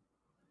eyes.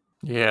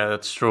 Yeah,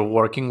 that's true.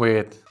 Working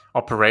with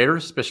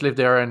operators, especially if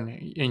they're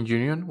in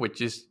union, which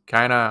is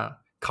kind of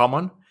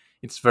common,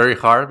 it's very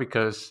hard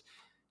because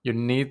you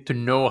need to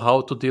know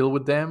how to deal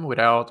with them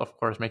without, of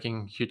course,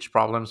 making huge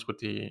problems with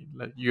the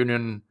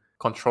union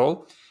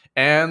control.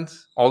 And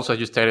also, as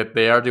you stated,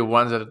 they are the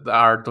ones that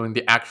are doing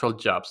the actual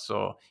job.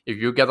 So if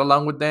you get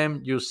along with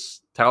them, you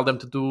tell them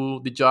to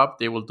do the job,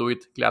 they will do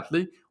it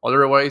gladly.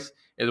 Otherwise,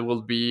 it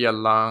will be a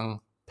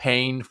long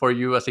pain for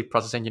you as a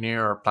process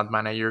engineer or plant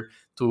manager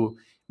to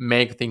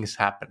make things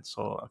happen.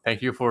 So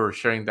thank you for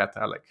sharing that,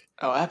 Alec.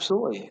 Oh,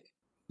 absolutely.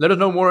 Let us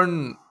know more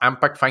on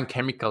Ampak fine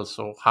chemicals.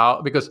 So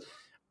how, because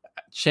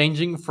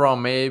changing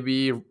from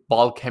maybe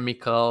bulk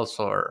chemicals,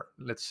 or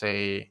let's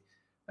say,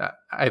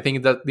 I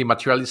think that the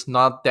material is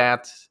not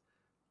that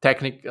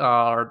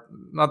or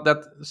not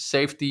that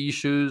safety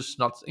issues,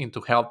 not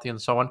into healthy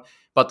and so on.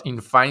 But in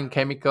fine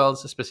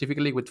chemicals,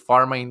 specifically with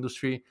pharma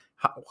industry,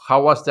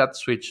 how was that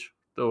switch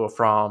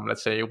from,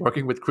 let's say,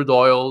 working with crude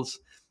oils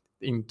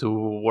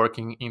into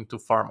working into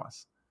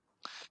pharmas?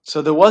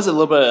 So there was a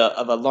little bit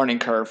of a learning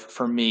curve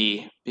for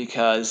me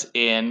because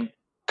in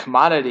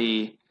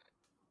commodity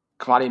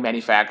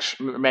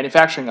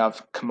manufacturing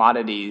of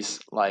commodities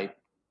like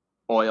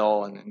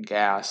oil and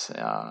gas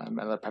and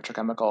other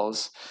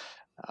petrochemicals,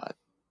 uh,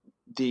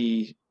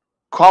 the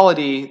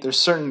there's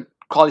certain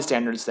quality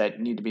standards that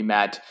need to be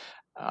met,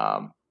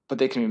 but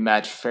they can be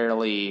met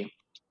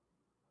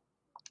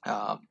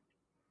um,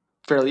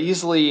 fairly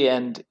easily,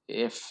 and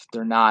if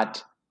they're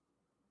not,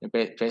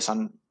 based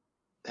on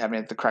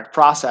having the correct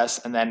process,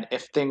 and then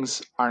if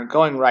things aren't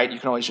going right, you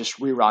can always just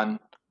rerun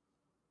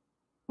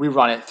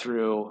it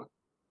through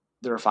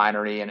the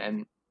refinery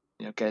and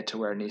get it to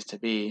where it needs to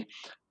be.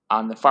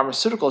 On the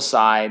pharmaceutical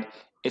side,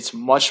 it's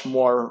much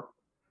more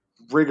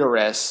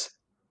rigorous,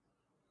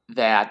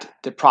 that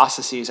the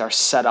processes are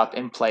set up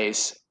in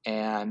place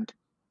and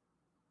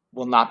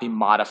will not be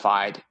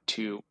modified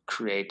to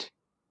create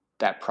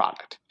that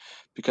product.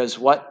 Because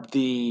what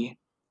the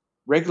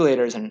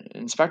regulators and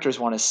inspectors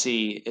want to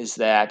see is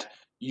that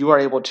you are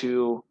able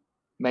to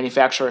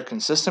manufacture a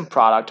consistent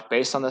product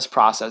based on this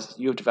process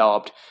you have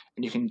developed,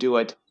 and you can do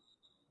it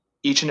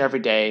each and every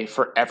day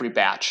for every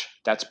batch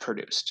that's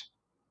produced.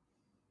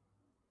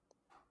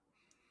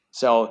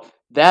 So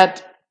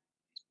that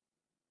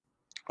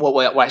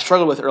what I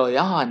struggled with early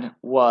on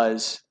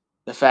was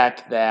the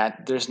fact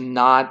that there's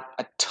not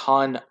a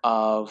ton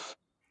of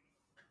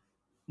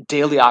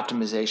daily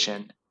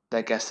optimization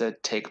that gets to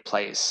take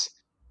place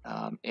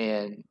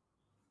in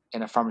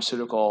a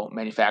pharmaceutical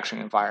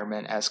manufacturing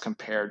environment as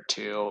compared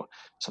to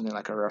something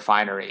like a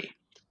refinery.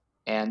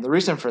 And the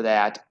reason for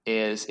that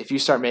is if you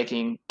start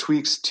making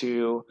tweaks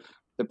to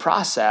the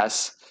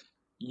process,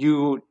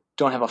 you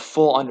don't have a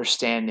full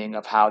understanding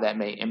of how that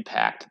may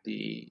impact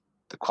the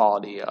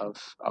quality of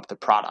the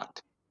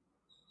product.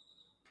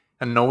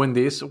 And knowing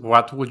this,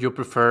 what would you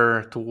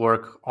prefer to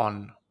work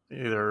on?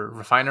 Either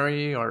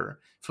refinery or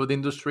food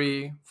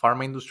industry,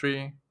 pharma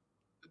industry?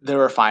 The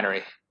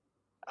refinery.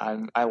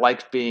 I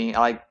like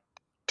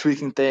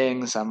tweaking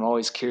things. I'm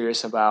always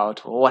curious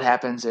about, well, what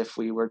happens if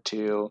we were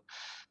to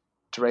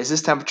raise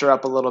this temperature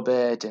up a little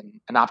bit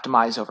and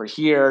optimize over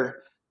here.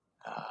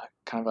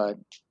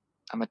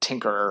 I'm a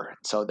tinkerer,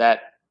 so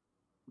that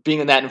being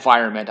in that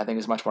environment, I think,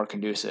 is much more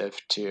conducive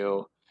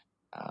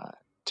uh,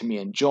 to me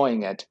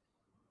enjoying it,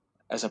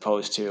 as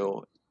opposed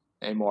to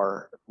a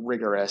more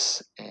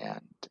rigorous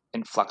and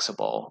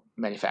inflexible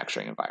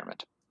manufacturing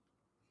environment.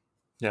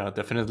 Yeah,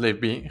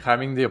 definitely.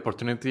 Having the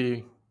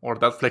opportunity or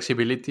that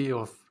flexibility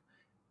of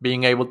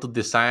being able to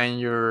design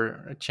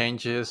your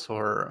changes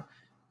or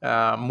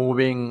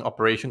moving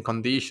operation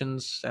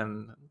conditions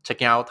and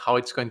checking out how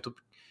it's going to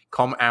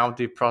come out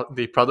the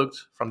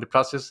product from the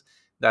process,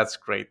 that's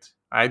great.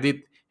 I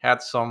did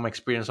had some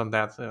experience on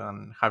that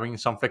and having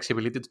some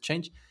flexibility to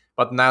change,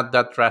 but not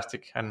that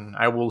drastic. And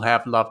I would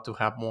have loved to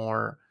have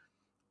more,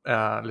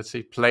 let's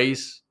say,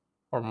 place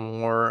or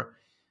more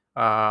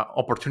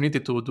opportunity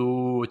to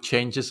do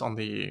changes on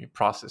the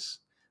process.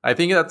 I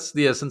think that's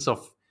the essence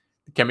of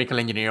chemical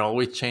engineering,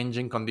 always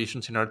changing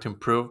conditions in order to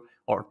improve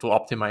or to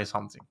optimize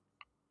something.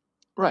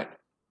 Right.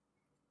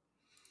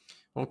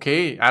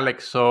 Okay,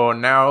 Alex. So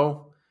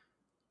now,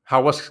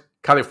 how was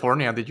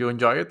California? Did you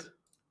enjoy it?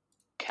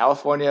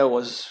 California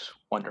was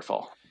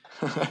wonderful.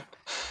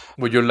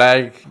 Would you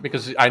like,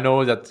 because I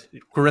know that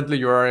currently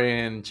you are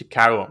in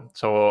Chicago.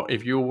 So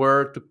if you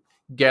were to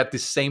get the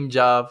same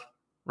job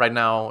right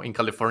now in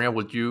California,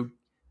 would you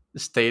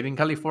stay in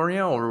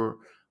California or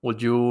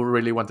would you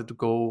really wanted to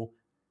go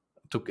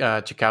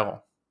to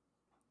Chicago?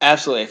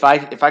 Absolutely. If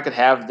I could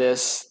have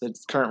the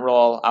current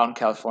role out in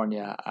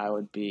California,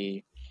 that'd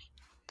be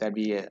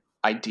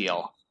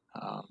ideal.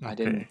 I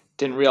didn't Okay.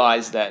 didn't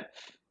realize that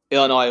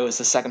Illinois was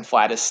the second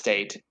flattest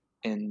state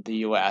in the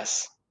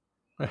U.S.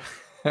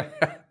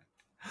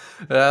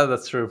 Yeah,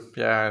 that's true.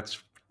 Yeah,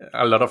 it's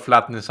a lot of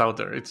flatness out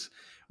there. It's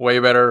way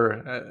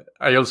better.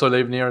 I also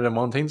live near the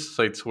mountains,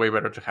 so it's way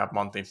better to have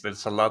mountains.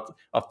 There's a lot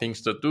of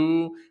things to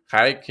do: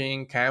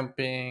 hiking,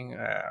 camping,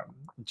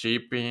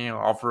 jeeping,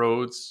 off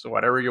roads,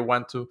 whatever you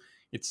want to.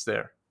 It's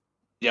there.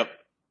 Yep.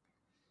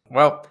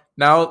 Well,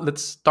 now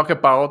let's talk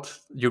about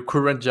your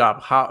current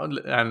job. How,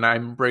 and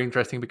I'm very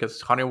interesting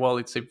because Honeywell,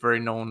 it's a very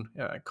known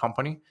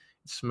company.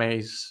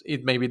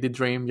 It may be the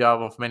dream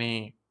job of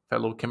many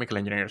fellow chemical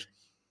engineers.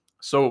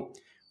 So,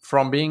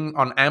 from being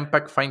on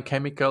Ampak Fine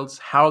Chemicals,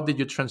 how did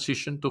you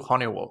transition to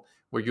Honeywell?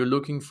 Were you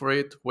looking for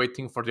it,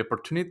 waiting for the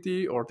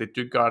opportunity, or did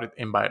you got it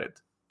invited?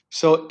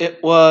 So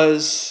it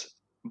was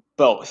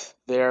both.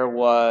 There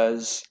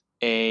was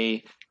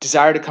a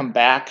desire to come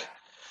back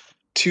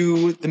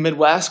to the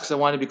Midwest because I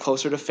wanted to be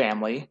closer to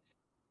family,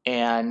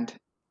 and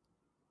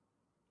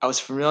I was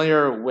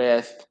familiar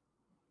with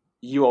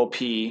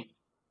UOP,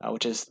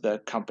 which is the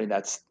company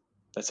that's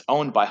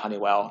owned by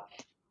Honeywell,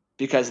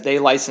 because they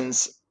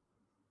license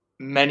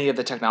many of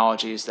the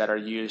technologies that are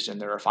used in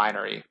the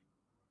refinery.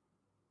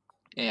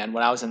 And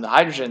when I was in the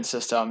hydrogen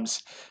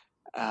systems,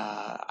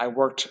 I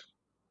worked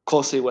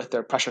closely with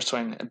their pressure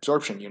swing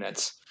absorption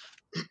units.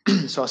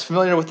 So I was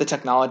familiar with the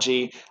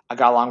technology. I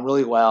got along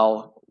really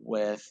well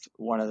with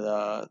one of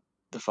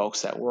the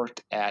folks that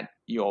worked at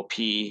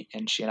UOP,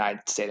 and she and I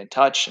stayed in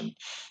touch. And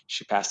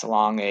she passed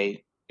along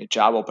a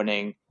job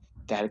opening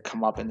that had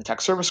come up in the tech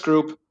service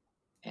group,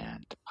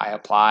 and I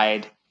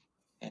applied,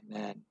 and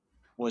then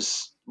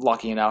was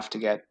lucky enough to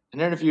get an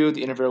interview.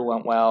 The interview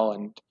went well,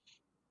 and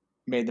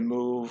made the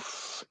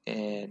move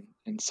in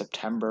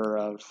September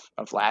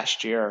of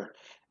last year,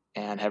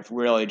 and have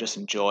really just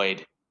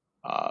enjoyed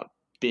uh,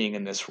 being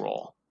in this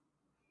role.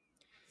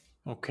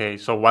 Okay,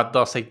 so what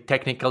does a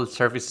technical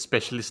service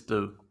specialist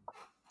do?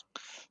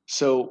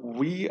 So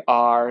we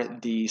are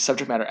the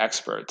subject matter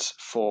experts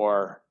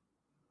for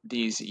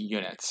these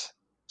units.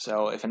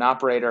 So if an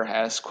operator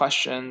has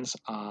questions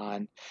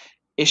on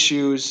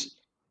issues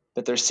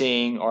that they're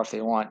seeing, or if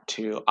they want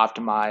to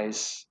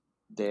optimize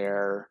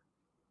their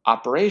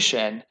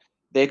operation,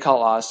 they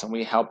call us and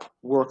we help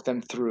work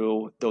them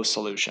through those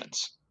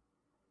solutions.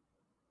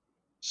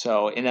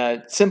 So, in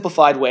a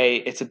simplified way,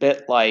 it's a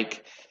bit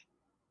like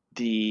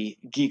the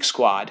Geek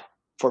Squad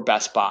for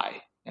Best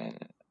Buy. And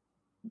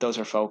those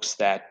are folks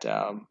that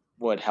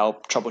would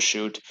help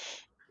troubleshoot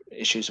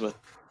issues with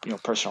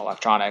personal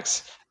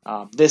electronics.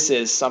 This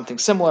is something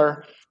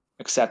similar,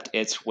 except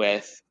it's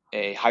with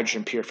a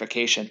hydrogen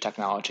purification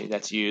technology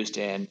that's used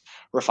in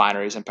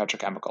refineries and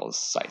petrochemicals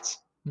sites.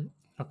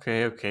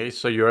 Okay, okay.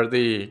 So you're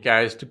the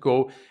guys to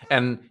go.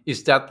 And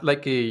is that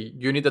like a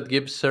unit that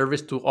gives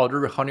service to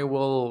other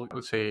Honeywell,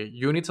 let's say,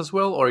 units as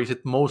well, or is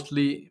it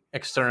mostly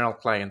external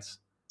clients?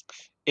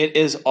 It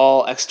is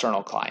all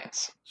external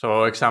clients.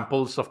 So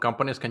examples of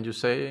companies, can you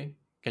say?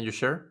 Can you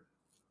share?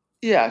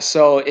 Yeah,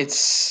 so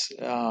it's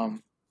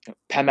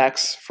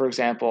Pemex, for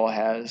example,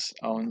 has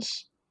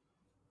owns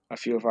a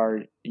few of our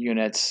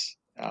units.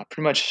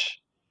 Pretty much,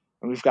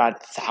 we've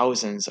got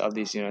thousands of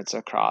these units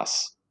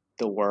across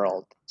the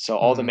world. So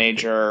all the Okay.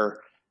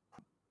 major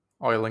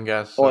Oil and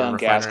gas oil and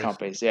gas refineries.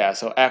 companies, yeah.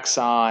 So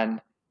Exxon,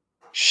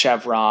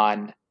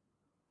 Chevron,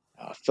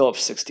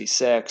 Phillips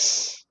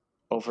 66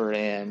 over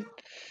in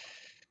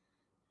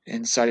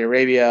Saudi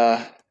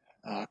Arabia,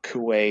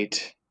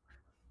 Kuwait.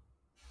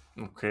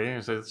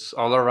 Okay, so it's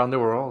all around the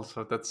world.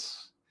 So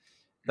that's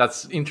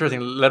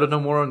interesting. Let us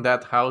know more on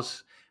that. How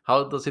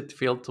does it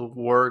feel to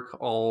work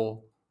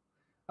all?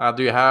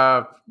 Do you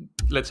have,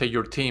 let's say,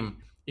 your team?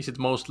 Is it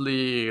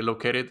mostly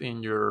located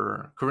in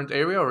your current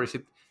area, or is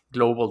it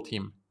global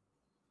team?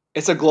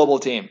 It's a global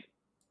team.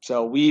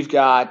 So we've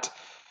got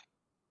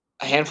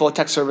a handful of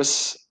tech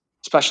service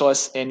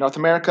specialists in North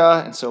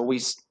America, and so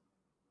we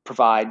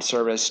provide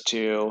service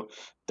to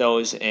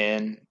those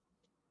in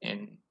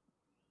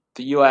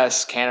the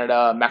U.S.,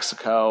 Canada,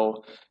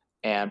 Mexico,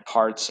 and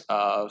parts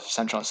of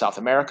Central and South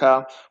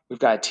America. We've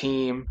got a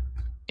team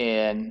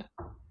in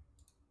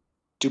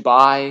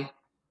Dubai,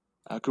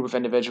 a group of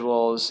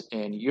individuals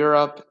in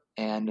Europe,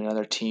 and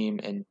another team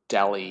in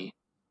Delhi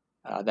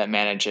that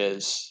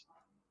manages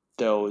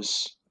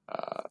those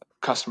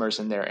customers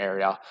in their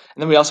area.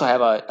 And then we also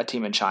have a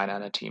team in China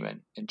and a team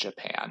in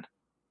Japan.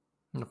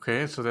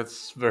 Okay, so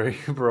that's very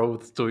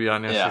broad. To be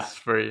honest, Yeah, it's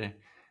very.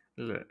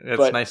 It's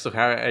but nice to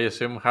have. I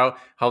assume how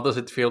does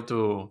it feel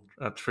to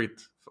treat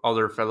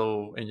other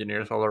fellow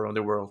engineers all around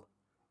the world?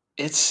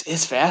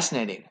 it's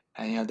fascinating.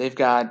 And, they've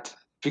got,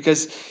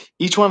 because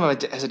each one of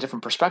them has a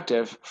different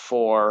perspective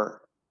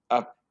for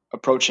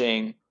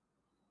approaching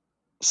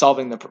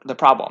solving the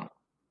problem,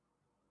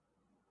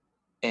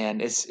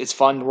 and it's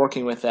fun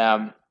working with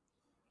them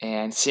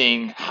and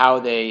seeing how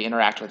they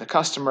interact with the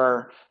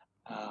customer,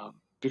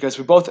 because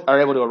we both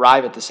are able to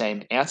arrive at the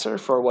same answer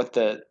for what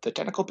the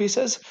technical piece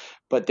is,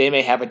 but they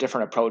may have a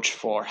different approach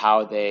for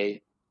how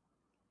they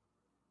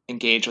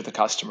engage with the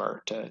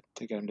customer to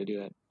get them to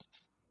do it.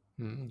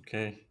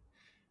 Okay.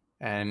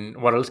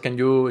 And what else can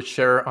you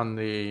share on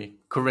the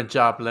current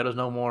job? Let us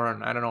know more.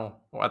 And I don't know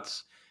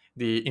what's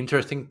the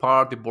interesting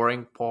part, the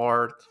boring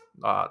part,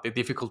 the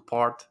difficult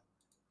part.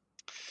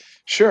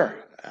 Sure.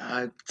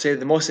 I'd say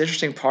the most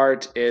interesting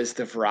part is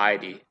the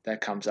variety that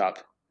comes up.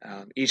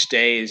 Each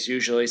day is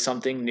usually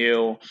something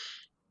new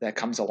that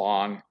comes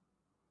along,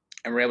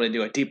 and we're able to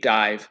do a deep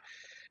dive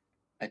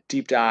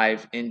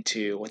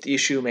into what the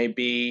issue may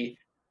be,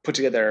 put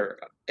together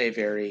a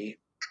very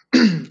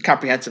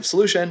comprehensive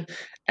solution,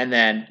 and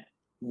then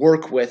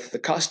work with the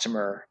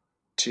customer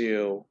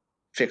to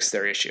fix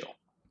their issue.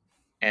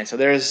 And so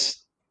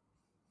there's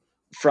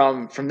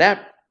from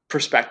that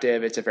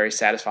perspective, it's a very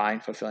satisfying,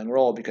 fulfilling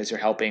role because you're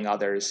helping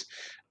others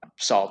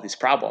solve these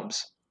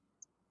problems.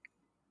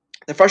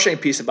 The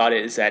frustrating piece about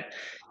it is that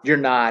you're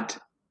not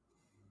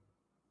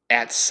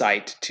at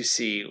site to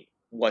see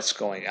what's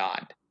going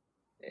on.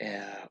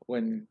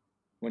 When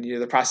you're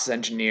the process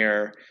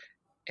engineer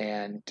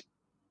and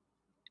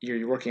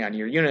you're working on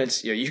your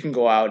units, you can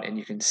go out and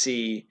you can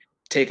see,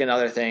 take in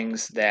other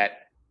things that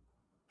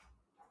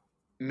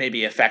may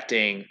be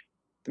affecting,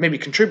 maybe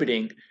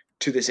contributing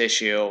to this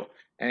issue,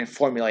 and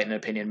formulate an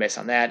opinion based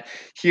on that.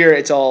 Here,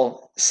 it's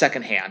all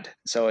secondhand,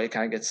 so it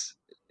kind of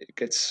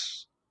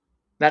gets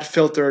not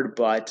filtered,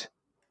 but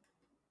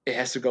it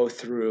has to go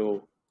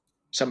through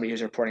somebody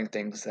who's reporting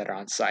things that are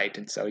on site,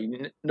 and so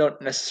you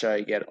don't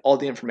necessarily get all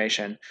the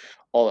information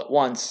all at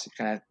once.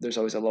 There's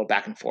always a little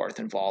back and forth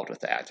involved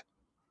with that.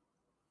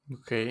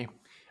 Okay.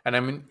 And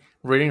I'm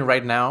reading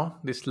right now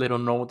this little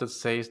note that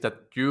says that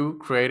you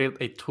created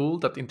a tool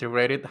that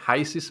integrated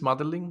HYSYS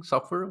modeling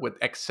software with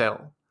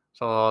Excel.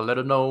 So let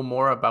us know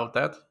more about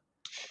that.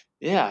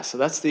 Yeah, so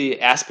that's the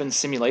Aspen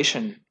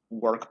simulation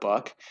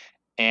workbook,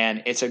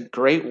 and it's a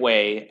great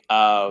way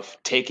of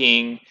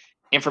taking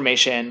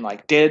information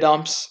like data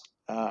dumps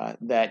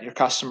that your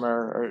customer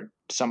or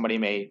somebody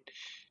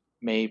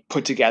may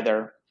put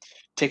together,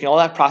 taking all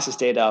that process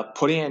data,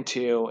 putting it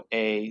into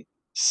a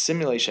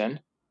simulation,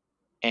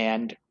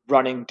 and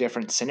running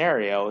different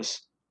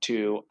scenarios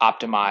to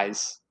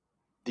optimize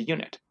the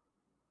unit.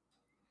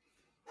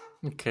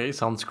 Okay,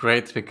 sounds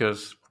great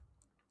because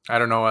I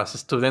don't know, as a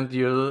student,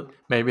 you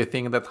maybe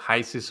think that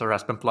HYSYS or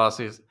Aspen Plus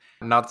is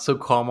not so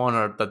common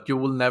or that you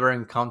will never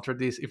encounter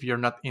this if you're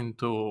not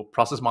into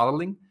process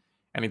modeling.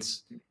 And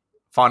it's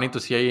funny to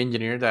see an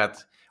engineer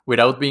that,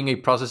 without being a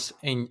process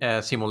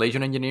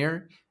simulation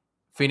engineer,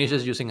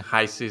 finishes using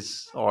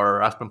HYSYS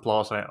or Aspen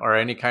Plus or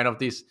any kind of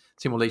these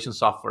simulation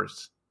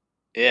softwares.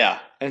 Yeah,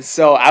 and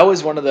so I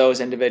was one of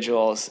those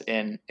individuals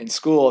in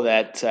school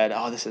that said,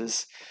 "Oh, this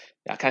is."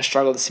 I kind of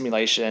struggled with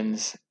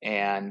simulations,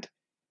 and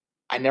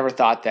I never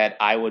thought that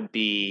I would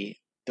be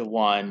the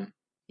one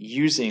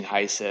using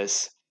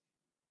HYSYS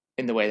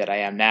in the way that I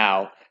am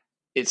now.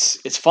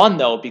 It's fun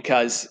though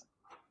because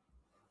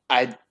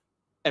I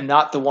am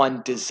not the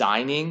one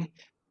designing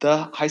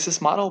the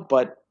HYSYS model,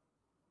 but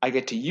I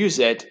get to use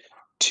it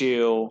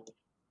to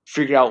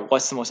figure out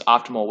what's the most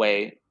optimal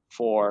way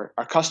for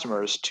our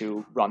customers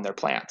to run their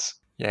plants.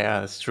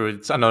 Yeah, that's true.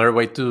 It's another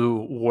way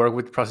to work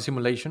with process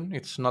simulation.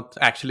 It's not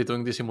actually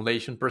doing the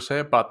simulation per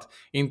se, but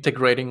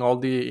integrating all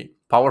the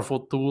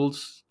powerful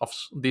tools of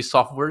these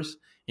softwares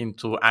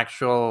into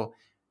actual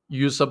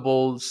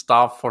usable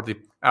stuff for the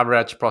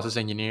average process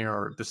engineer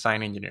or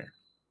design engineer.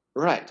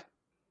 Right.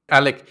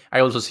 Alec,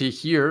 I also see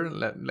here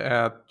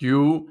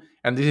you,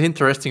 and this is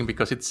interesting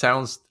because it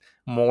sounds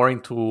more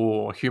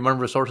into human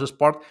resources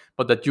part,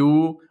 but that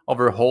you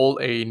overhaul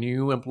a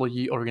new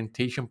employee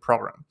orientation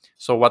program.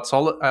 So what's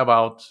all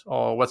about,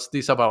 or what's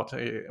this about?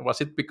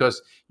 Was it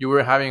because you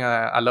were having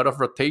a lot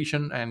of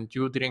rotation and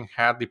you didn't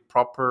have the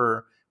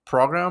proper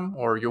program,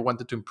 or you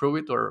wanted to improve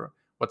it, or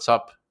what's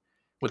up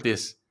with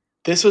this?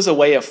 This was a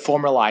way of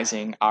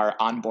formalizing our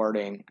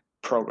onboarding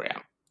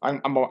program, our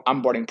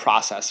onboarding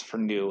process for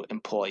new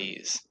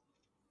employees.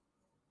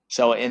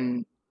 So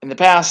in the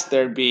past,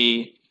 there'd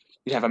be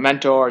you'd have a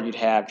mentor, you'd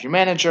have your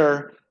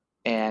manager,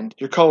 and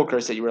your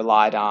coworkers that you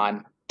relied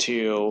on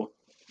to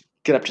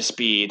get up to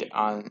speed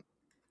on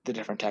the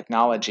different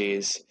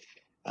technologies.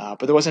 But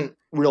there wasn't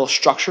real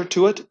structure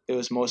to it. It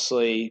was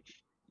mostly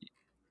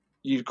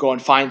you'd go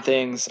and find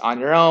things on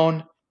your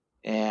own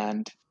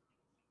and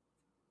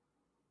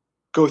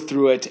go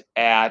through it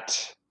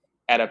at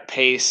a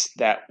pace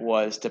that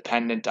was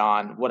dependent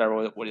on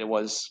whatever what it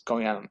was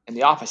going on in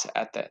the office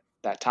at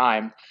that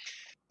time.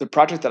 The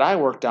project that I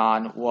worked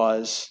on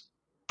was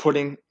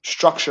putting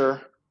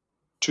structure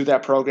to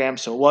that program.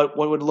 So what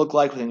would it look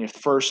like within your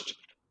first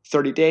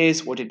 30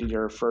 days? What did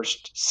your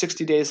first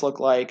 60 days look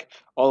like?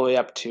 All the way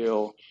up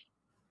to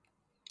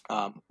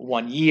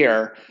 1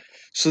 year,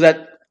 so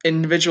that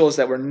individuals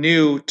that were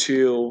new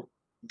to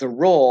the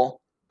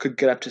role could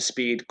get up to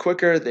speed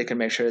quicker. They could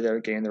make sure they're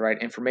getting the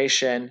right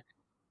information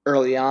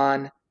early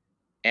on,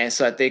 and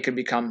so that they could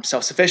become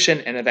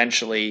self-sufficient and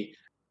eventually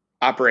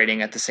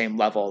operating at the same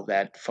level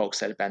that folks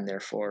that have been there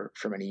for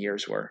many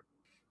years were.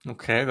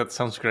 Okay, that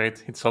sounds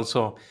great. It's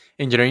also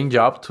engineering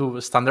job to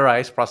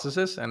standardize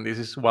processes, and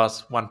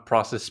was one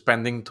process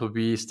pending to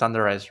be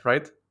standardized,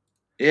 right?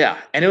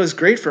 Yeah, and it was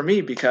great for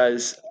me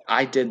because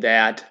I did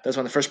that. That was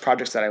one of the first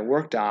projects that I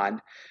worked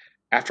on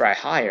after I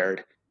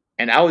hired,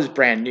 and I was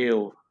brand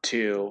new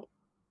to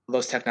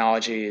those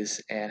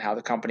technologies and how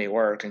the company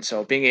worked. And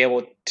so being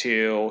able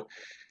to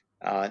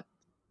uh,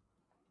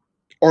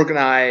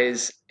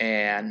 organize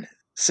and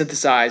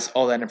synthesize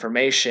all that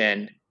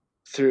information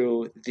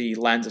through the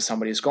lens of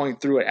somebody who's going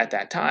through it at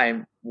that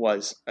time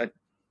was a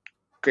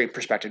great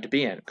perspective to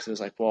be in, because it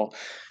was like, well,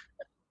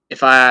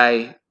 if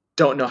I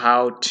don't know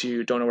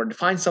where to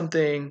find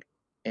something,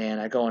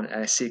 and I go and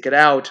I seek it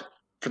out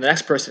for the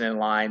next person in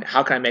line,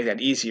 how can I make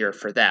that easier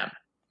for them?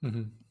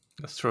 Hmm.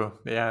 That's true.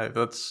 Yeah,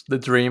 that's the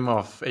dream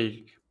of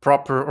a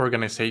proper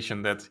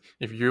organization. That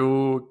if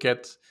you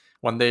get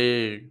one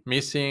day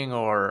missing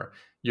or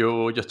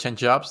you just change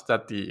jobs,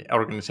 that the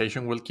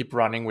organization will keep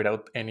running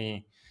without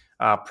any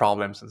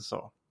problems and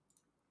so.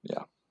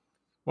 Yeah.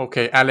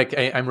 Okay, Alec,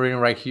 I'm reading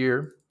right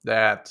here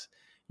that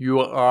you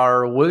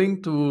are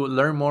willing to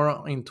learn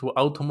more into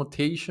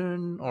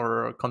automation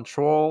or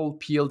control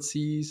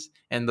PLCs,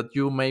 and that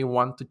you may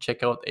want to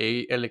check out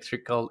a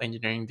electrical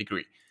engineering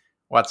degree.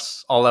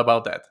 What's all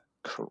about that?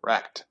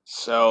 Correct.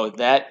 So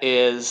that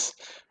is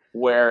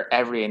where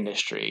every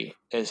industry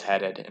is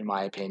headed, in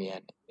my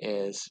opinion,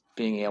 is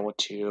being able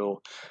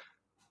to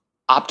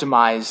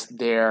optimize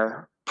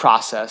their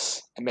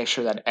process and make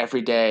sure that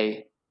every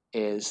day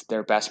is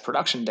their best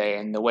production day.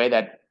 And the way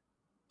that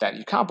you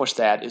accomplish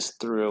that is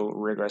through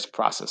rigorous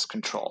process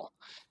control.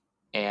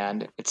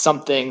 And it's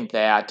something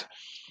that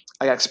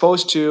I got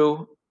exposed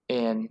to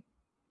in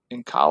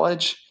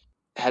college,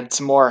 had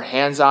some more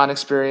hands-on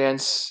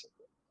experience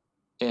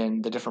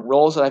in the different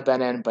roles that I've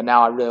been in, but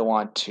now I really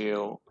want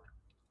to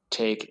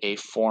take a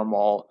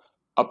formal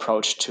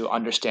approach to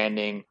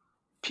understanding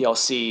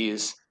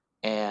PLCs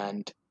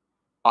and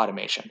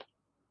automation.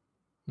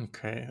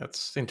 Okay,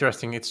 that's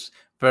interesting. It's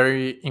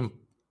very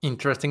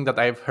interesting that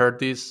I've heard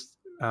this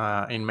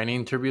in many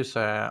interviews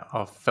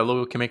of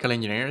fellow chemical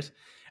engineers.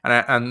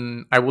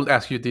 And I will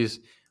ask you this.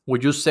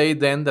 Would you say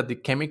then that the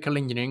chemical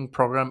engineering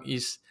program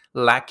is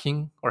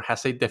lacking or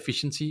has a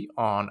deficiency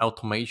on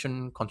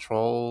automation,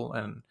 control,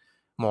 and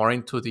more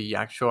into the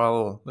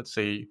actual, let's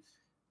say,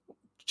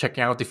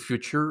 checking out the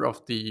future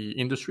of the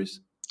industries?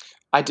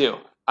 I do.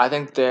 I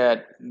think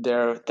that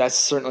that's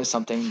certainly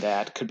something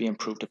that could be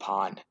improved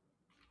upon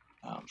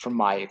from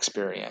my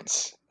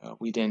experience.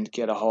 We didn't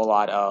get a whole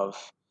lot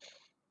of.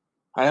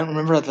 I don't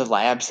remember the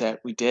labs that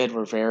we did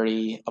were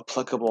very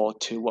applicable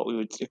to what we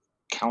would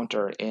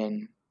encounter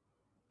in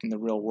the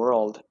real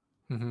world.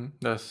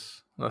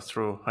 That's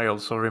true. I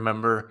also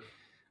remember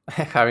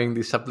having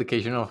this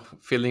application of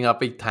filling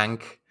up a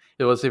tank.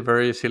 It was a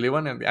very silly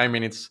one, and I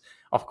mean, it's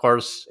of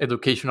course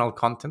educational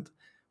content,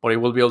 but it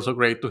will be also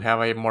great to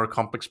have a more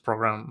complex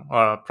program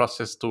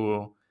process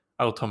to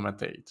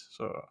automate.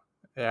 So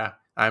yeah,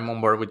 I'm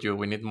on board with you.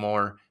 We need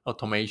more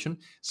automation,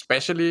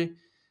 especially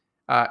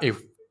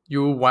if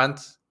you want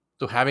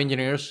to have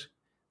engineers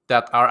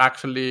that are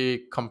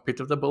actually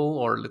compatible,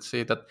 or let's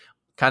say that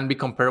can be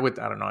compared with,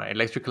 I don't know,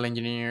 electrical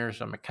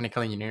engineers or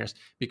mechanical engineers,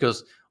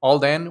 because all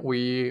then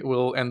we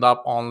will end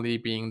up only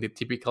being the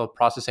typical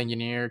process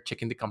engineer,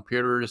 checking the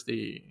computers,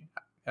 the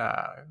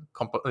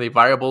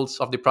variables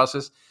of the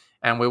process,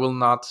 and we will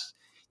not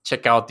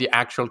check out the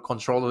actual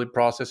control of the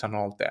process and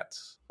all that.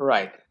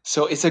 Right.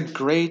 So it's a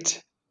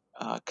great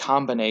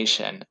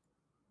combination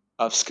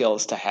of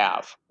skills to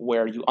have,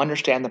 where you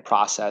understand the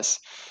process,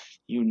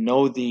 you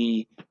know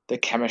the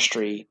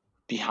chemistry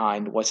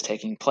behind what's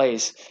taking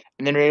place,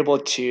 and then you're able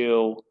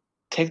to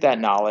take that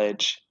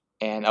knowledge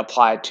and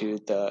apply it to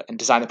the and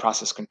design the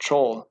process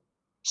control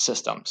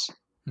systems.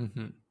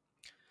 Hmm.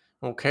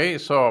 Okay,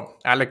 so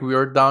Alec, we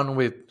are done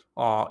with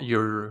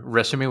your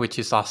resume, which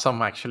is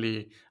awesome.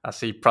 Actually,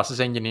 as a process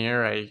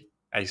engineer,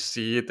 I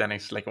see it and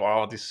it's like,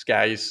 wow, this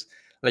guy is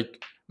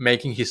like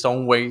making his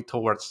own way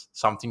towards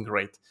something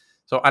great.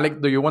 So,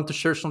 Alec, do you want to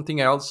share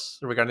something else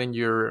regarding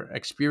your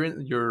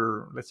experience,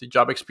 your, let's say,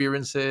 job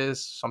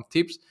experiences, some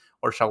tips,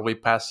 or shall we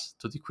pass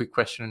to the quick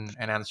question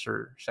and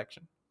answer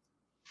section?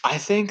 I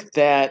think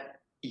that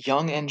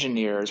young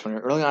engineers, when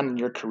you're early on in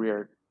your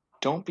career,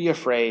 don't be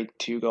afraid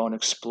to go and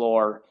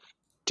explore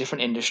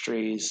different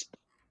industries,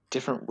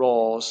 different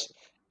roles,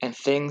 and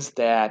things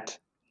that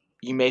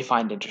you may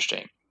find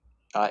interesting.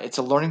 It's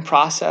a learning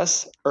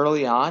process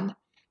early on,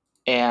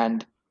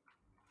 and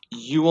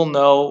you will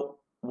know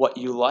what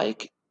you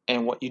like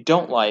and what you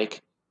don't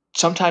like.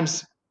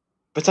 Sometimes,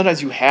 but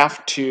sometimes you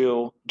have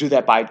to do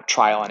that by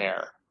trial and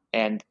error.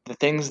 And the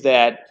things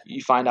that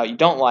you find out you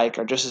don't like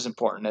are just as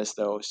important as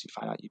those you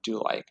find out you do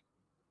like.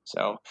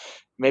 So,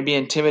 maybe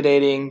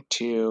intimidating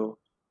to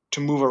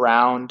move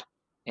around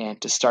and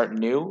to start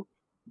new,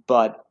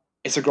 but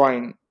it's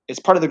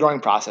part of the growing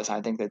process.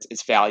 I think that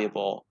it's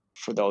valuable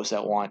for those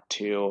that want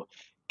to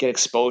get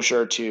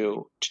exposure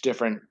to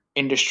different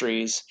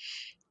industries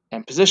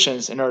and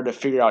positions in order to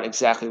figure out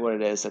exactly what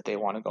it is that they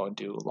want to go and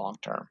do long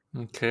term.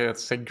 Okay,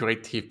 that's a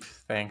great tip.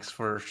 Thanks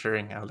for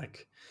sharing,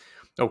 Alec.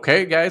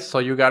 Okay, guys, so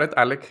you got it,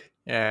 Alec.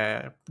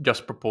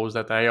 Just propose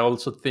that. I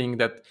also think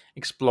that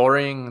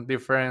exploring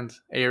different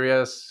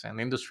areas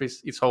and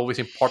industries is always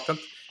important,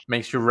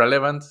 makes you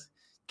relevant,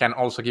 can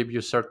also give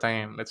you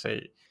certain, let's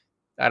say,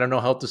 I don't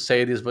know how to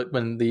say this, but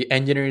when the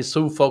engineer is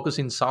so focused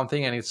in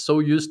something and it's so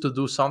used to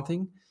do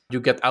something, you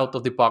get out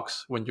of the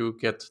box when you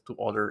get to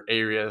other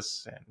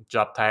areas and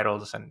job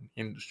titles and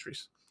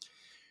industries.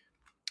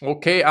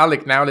 Okay,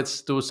 Alec, now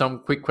let's do some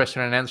quick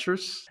question and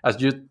answers.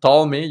 As you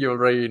told me, you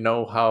already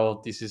know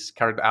how this is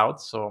carried out.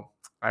 So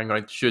I'm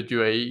going to shoot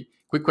you a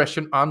quick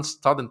question on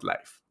student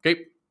life.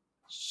 Okay.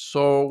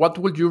 So what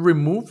would you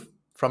remove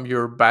from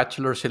your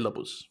bachelor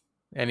syllabus?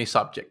 Any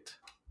subject?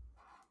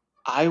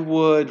 I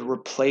would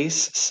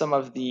replace some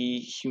of the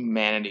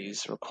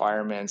humanities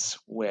requirements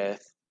with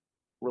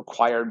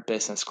required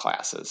business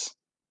classes.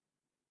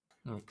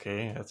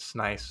 Okay, that's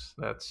nice.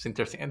 That's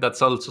interesting. And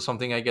that's also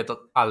something I get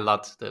a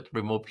lot, that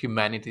remove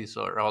humanities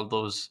or all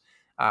those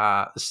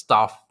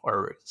stuff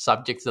or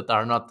subjects that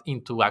are not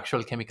into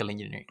actual chemical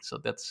engineering. So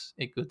that's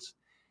a good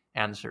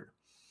answer.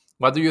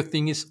 What do you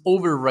think is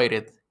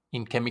overrated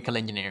in chemical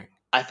engineering?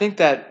 I think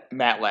that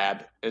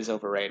MATLAB is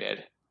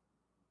overrated.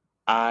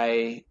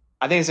 I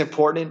think it's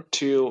important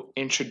to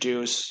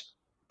introduce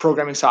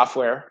programming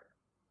software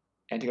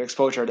and to get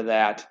exposure to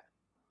that,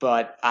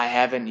 but I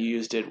haven't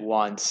used it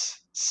once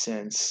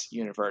since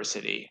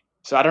university.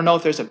 So I don't know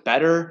if there's a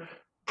better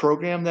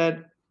program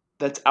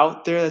that's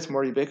out there that's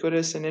more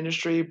ubiquitous in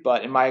industry,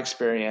 but in my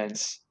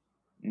experience,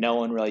 no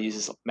one really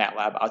uses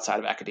MATLAB outside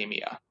of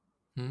academia.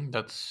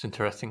 That's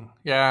interesting.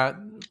 Yeah,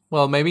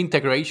 well, maybe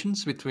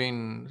integrations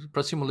between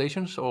pro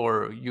simulations,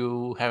 or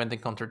you haven't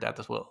encountered that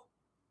as well.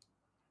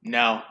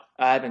 No,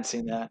 I haven't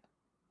seen that.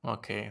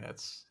 Okay,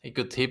 that's a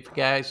good tip,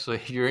 guys. So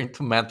if you're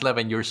into MATLAB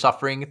and you're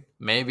suffering,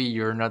 maybe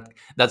you're not.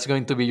 That's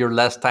going to be your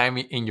last time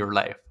in your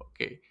life.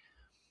 Okay.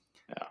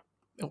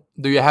 Yeah.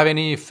 Do you have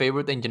any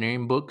favorite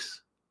engineering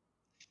books?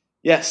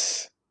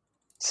 Yes.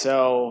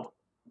 So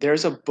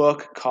there's a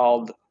book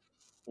called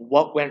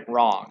What Went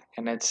Wrong,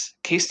 and it's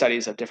case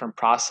studies uh, of different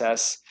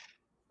process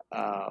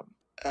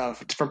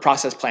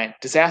plant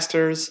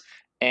disasters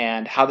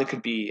and how they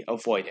could be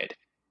avoided.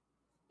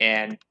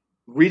 And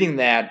reading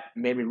that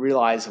made me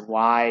realize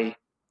why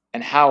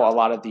and how a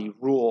lot of the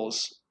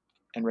rules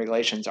and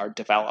regulations are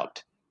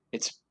developed.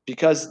 It's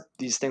because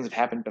these things have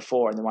happened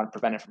before and they want to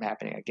prevent it from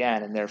happening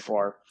again, and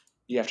therefore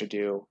you have to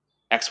do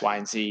X, Y,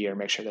 and Z or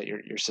make sure that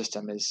your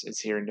system is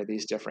adhering to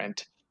these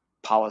different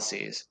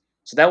policies.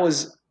 So that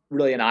was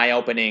really an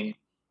eye-opening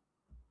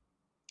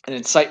and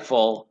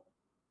insightful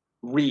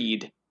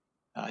read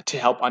to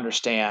help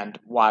understand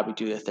why we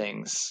do the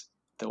things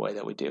the way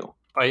that we do.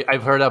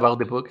 I've heard about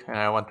the book and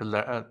I want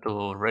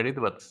to read it,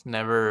 but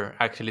never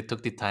actually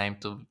took the time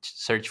to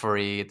search for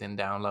it and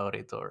download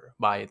it or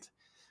buy it.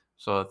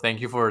 So thank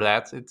you for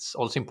that. It's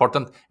also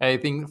important, I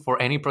think, for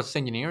any process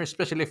engineer,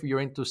 especially if you're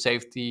into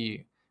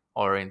safety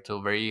or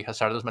into very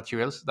hazardous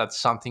materials. That's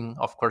something,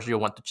 of course, you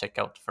want to check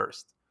out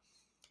first.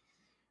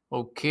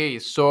 Okay,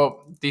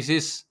 so this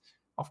is,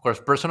 of course,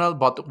 personal,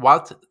 but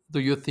what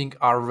do you think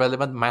are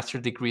relevant master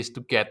degrees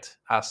to get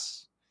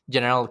as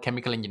general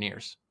chemical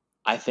engineers?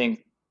 I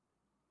think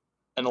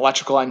an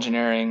electrical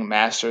engineering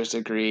master's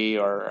degree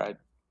or a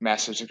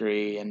master's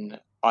degree in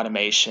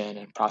automation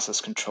and process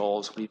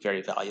controls would be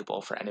very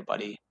valuable for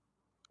anybody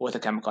with a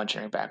chemical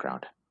engineering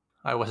background.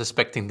 I was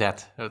expecting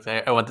that.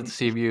 I wanted to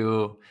see if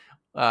you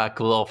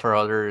could offer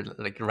other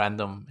like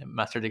random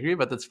master degree,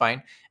 but that's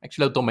fine.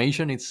 Actually,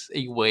 automation is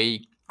a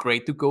way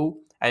great to go.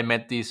 I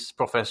met this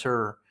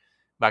professor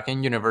back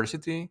in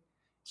university.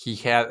 He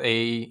had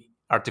a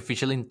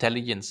artificial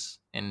intelligence,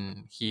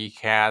 and he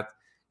had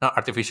no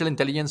artificial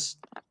intelligence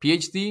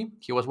PhD.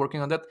 He was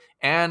working on that,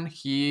 and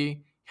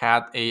he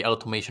had a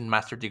automation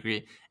master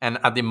degree. And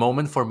at the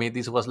moment, for me,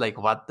 this was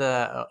like, what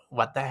the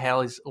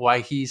hell is why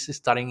he's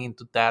starting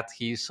into that?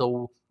 He's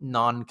so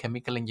non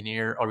chemical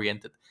engineer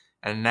oriented,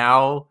 and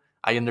now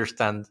I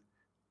understand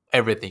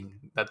everything.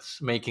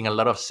 that's making a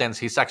lot of sense.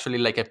 He's actually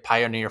like a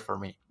pioneer for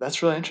me.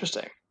 That's really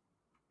interesting.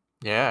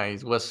 Yeah,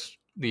 it was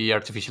the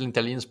artificial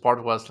intelligence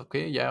part was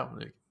okay. Yeah,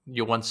 like,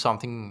 you want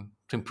something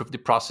to improve the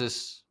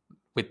process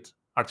with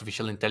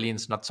artificial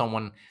intelligence, not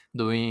someone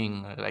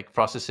doing like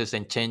processes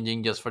and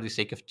changing just for the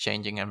sake of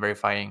changing and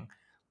verifying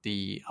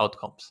the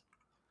outcomes.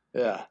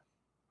 Yeah.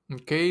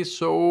 Okay,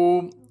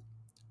 so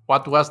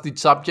what was the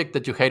subject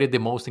that you hated the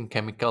most in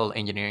chemical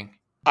engineering?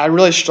 I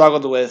really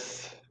struggled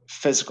with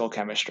physical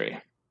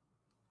chemistry.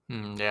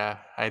 Yeah,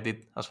 I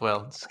did as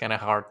well. It's kind of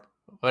hard,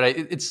 but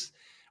it's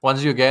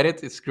once you get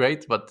it, it's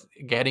great. But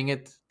getting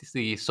it is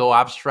the so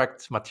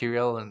abstract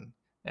material, and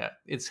yeah,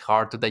 it's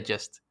hard to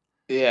digest.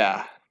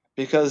 Yeah,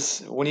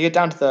 because when you get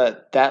down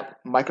to that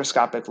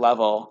microscopic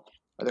level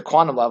or the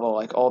quantum level,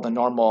 like all the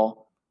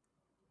normal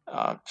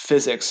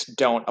physics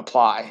don't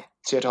apply.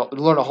 So you have to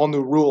learn a whole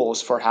new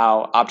rules for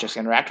how objects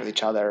interact with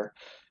each other,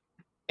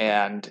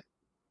 and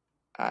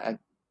I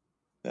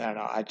don't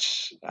know.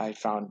 I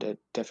found it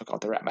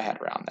difficult to wrap my head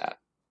around that.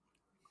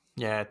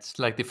 Yeah, it's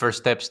like the first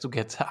steps to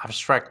get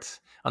abstract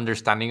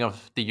understanding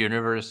of the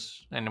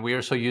universe, and we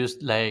are so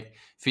used like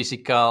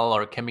physical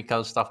or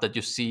chemical stuff that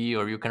you see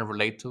or you can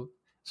relate to.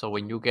 So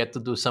when you get to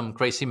do some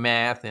crazy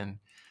math and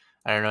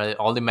I don't know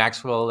all the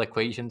Maxwell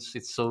equations,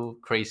 it's so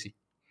crazy.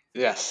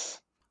 Yes.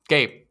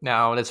 Okay,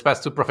 now let's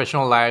pass to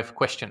professional life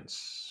questions.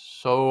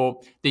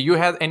 So, did you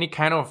have any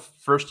kind of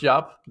first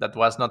job that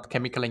was not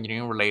chemical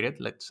engineering related?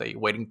 Let's say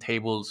waiting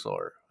tables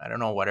or I don't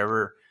know,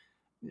 whatever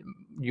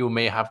you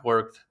may have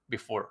worked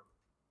before.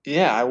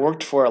 Yeah, I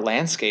worked for a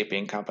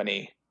landscaping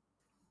company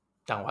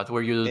And what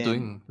were you in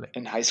doing? Like,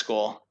 in high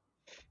school,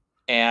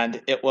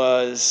 and it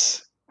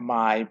was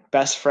my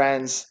best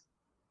friend's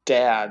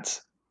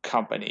dad's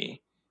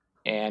company,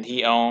 and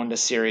he owned a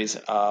series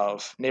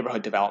of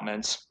neighborhood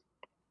developments,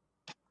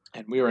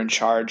 and we were in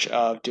charge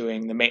of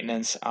doing the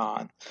maintenance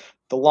on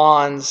the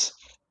lawns,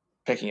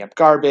 picking up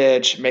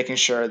garbage, making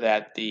sure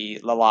that the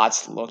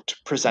lots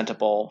looked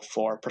presentable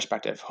for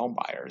prospective home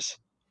buyers.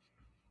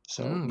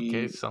 So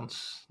okay, we,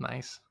 sounds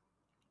nice.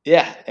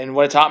 yeah, and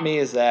what it taught me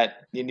is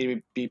that you need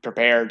to be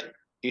prepared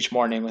each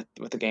morning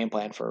with a game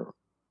plan for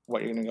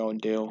what you're going to go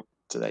and do,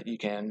 so that you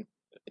can,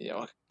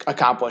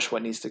 accomplish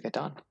what needs to get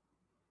done.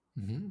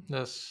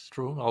 That's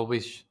true.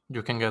 Always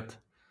you can get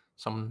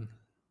some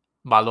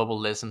valuable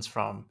lessons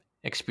from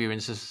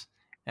experiences,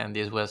 and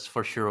this was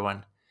for sure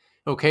one.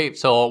 Okay,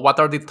 so what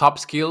are the top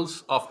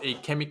skills of a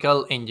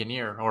chemical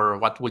engineer, or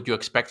what would you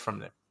expect from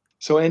them?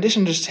 So in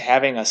addition to just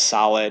having a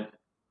solid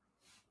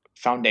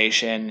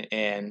foundation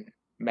in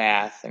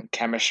math and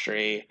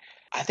chemistry,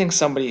 I think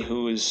somebody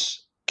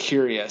who's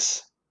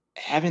curious,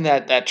 having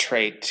that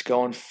trait to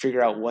go and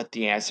figure out what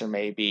the answer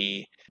may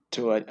be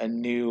to a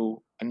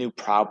new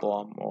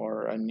problem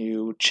or a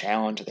new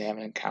challenge that they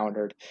haven't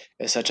encountered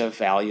is such a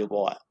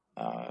valuable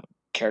uh,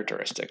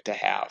 characteristic to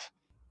have.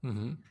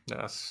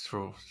 That's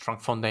true. Strong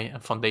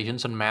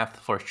foundations on math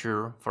for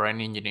sure for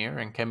any engineer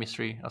and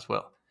chemistry as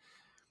well.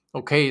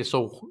 Okay,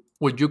 so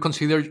would you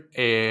consider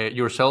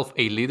yourself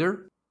a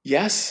leader?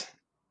 Yes,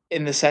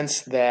 in the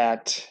sense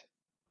that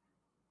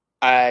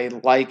I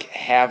like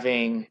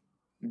having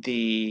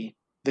the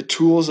the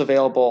tools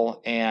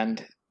available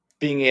and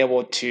being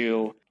able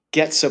to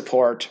get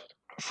support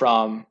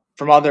from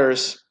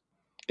others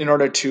in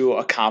order to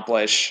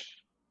accomplish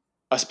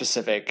a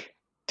specific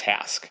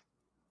task.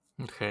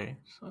 Okay,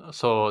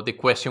 so the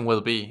question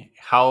will be,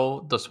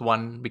 how does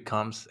one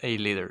becomes a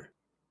leader?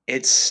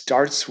 It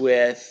starts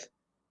with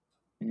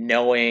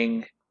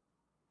knowing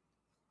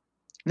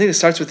I think it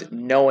starts with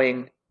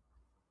knowing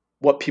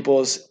what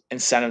people's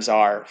incentives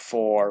are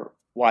for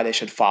why they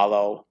should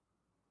follow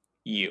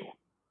you.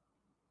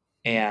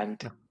 Mm,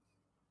 And yeah,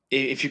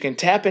 if you can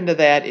tap into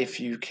that, if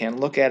you can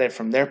look at it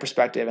from their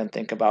perspective and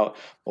think about,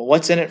 well,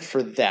 what's in it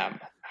for them?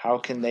 How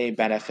can they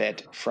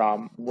benefit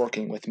from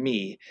working with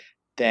me?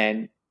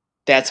 Then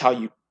that's how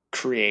you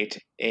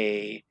create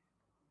a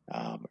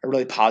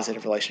really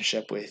positive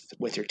relationship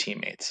with your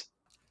teammates.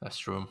 that's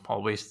true.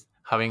 Always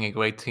having a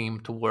great team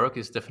to work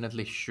is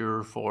definitely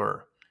sure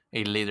for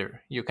a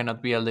leader. You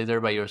cannot be a leader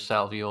by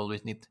yourself. You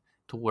always need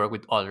to work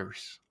with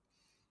others.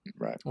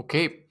 Right.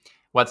 Okay,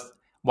 what's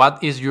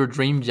what is your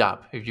dream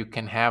job if you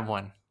can have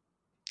one?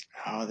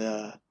 How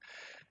the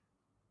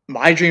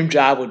My dream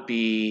job would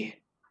be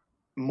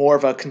more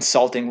of a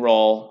consulting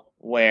role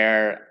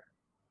where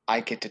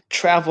I get to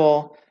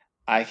travel,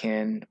 I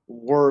can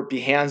work, be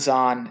hands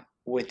on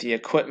with the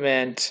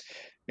equipment,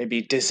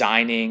 maybe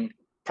designing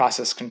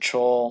process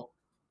control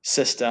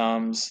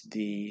systems,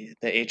 the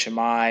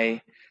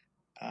HMI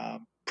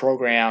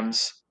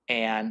programs,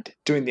 and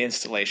doing the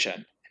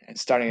installation and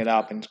starting it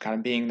up and kind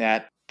of being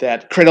that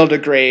cradle to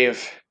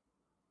grave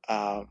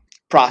uh,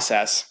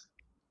 process.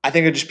 I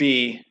think it'd just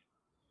be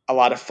a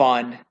lot of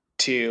fun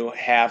to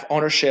have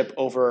ownership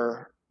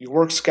over your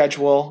work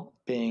schedule,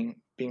 being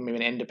maybe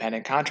an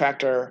independent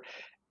contractor,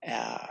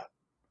 uh,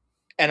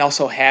 and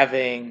also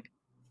having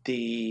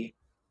the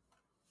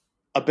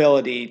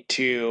ability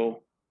to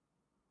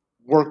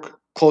work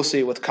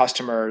closely with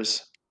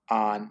customers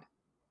on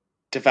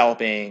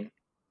developing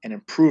and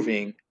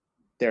improving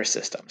their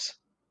systems.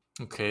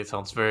 Okay,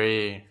 sounds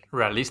very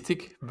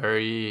realistic,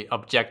 very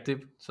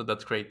objective. So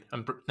that's great.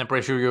 I'm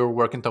pretty sure you're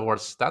working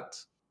towards that.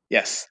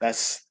 Yes,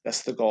 that's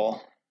the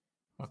goal.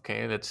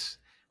 Okay, let's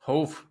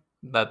hope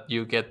that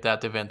you get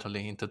that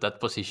eventually into that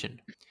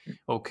position.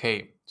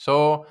 Okay,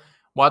 so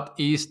what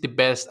is the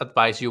best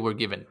advice you were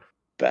given?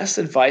 Best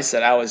advice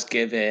that I was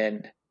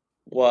given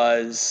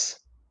was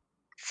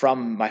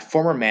from my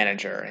former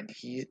manager, and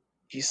he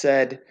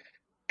said,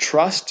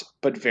 trust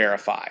but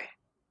verify.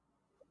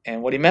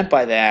 And what he meant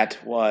by that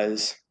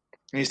was,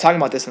 and he's talking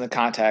about this in the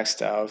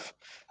context of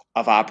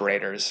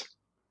operators,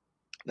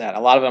 that a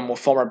lot of them will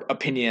form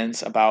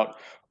opinions about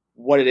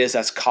what it is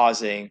that's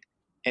causing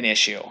an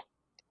issue,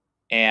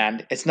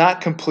 and it's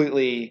not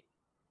completely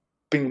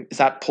it's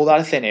not pulled out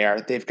of thin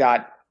air. They've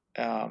got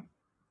um,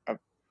 a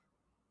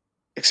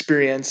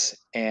experience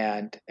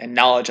and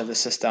knowledge of the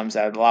systems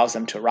that allows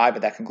them to arrive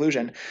at that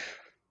conclusion.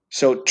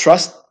 So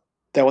trust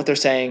that what they're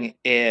saying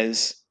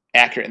is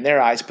accurate in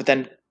their eyes, but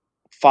then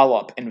follow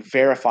up and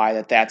verify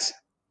that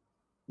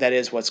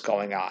is what's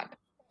going on.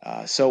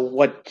 So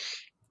what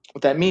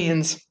that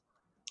means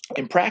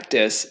in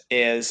practice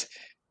is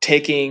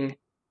taking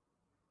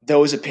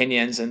those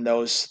opinions and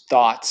those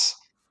thoughts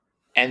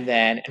and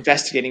then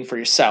investigating for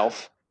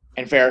yourself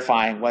and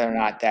verifying whether or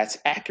not that's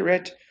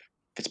accurate,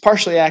 if it's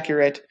partially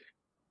accurate,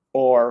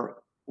 or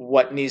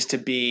what needs to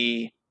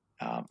be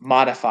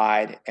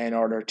modified in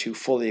order to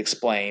fully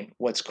explain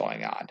what's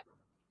going on.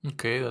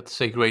 Okay, that's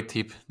a great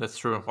tip. That's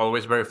true.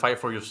 Always verify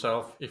for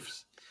yourself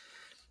if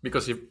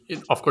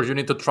of course you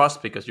need to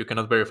trust because you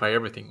cannot verify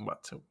everything,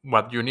 but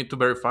what you need to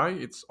verify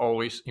it's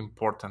always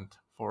important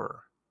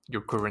for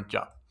your current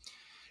job.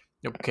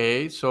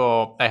 Okay,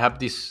 so I have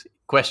this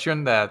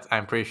question that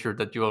I'm pretty sure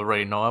that you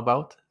already know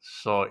about.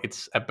 So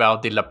it's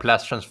about the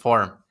Laplace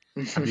transform.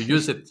 Have you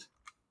used it?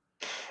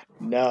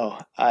 No,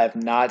 I've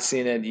not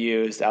seen it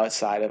used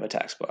outside of a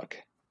textbook.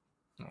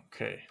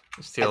 Okay,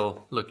 I,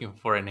 still looking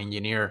for an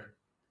engineer.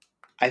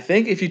 I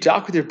think if you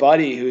talk with your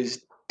buddy who's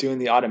doing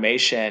the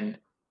automation,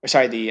 or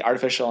sorry, the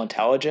artificial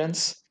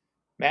intelligence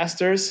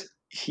masters,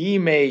 he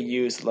may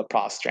use the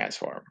Laplace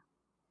transform.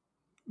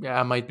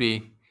 Yeah, might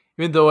be.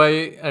 Even though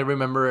I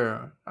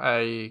remember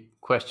I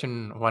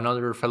questioned one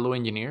other fellow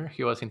engineer,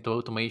 he was into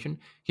automation.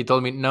 He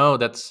told me, no,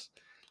 it's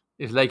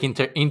like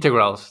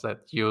integrals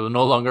that you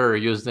no longer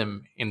use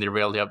them in the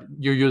real job.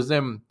 You use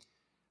them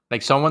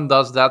like someone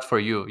does that for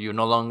you. You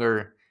no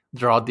longer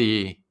draw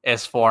the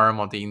S form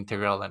of the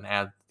integral and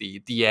add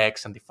the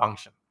dx and the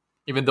function,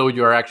 even though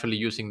you are actually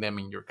using them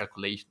in your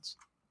calculations.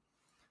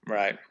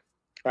 Right.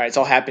 Right. It's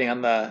all happening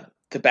on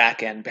the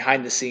back end,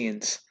 behind the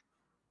scenes.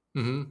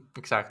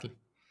 Exactly.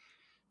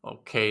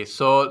 Okay,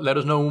 so let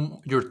us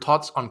know your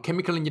thoughts on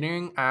chemical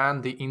engineering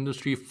and the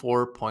Industry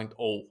 4.0,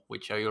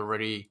 which I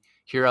already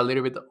hear a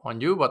little bit on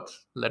you, but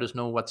let us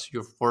know what's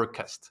your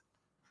forecast.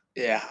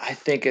 Yeah, I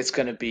think it's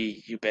going to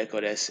be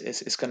ubiquitous.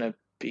 It's going to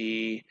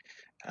be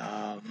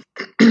um,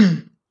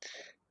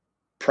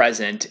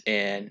 present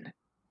in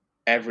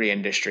every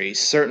industry,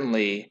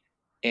 certainly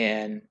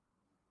in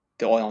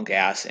the oil and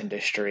gas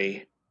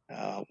industry,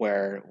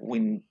 where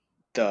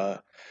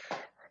the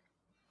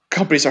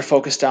companies are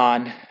focused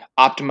on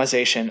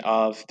optimization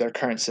of their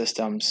current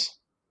systems,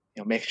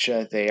 making sure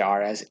that they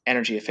are as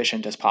energy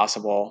efficient as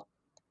possible.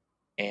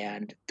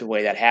 And the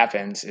way that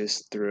happens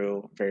is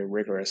through very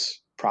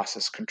rigorous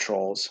process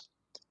controls.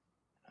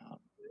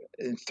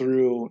 And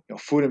through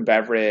food and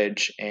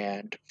beverage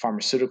and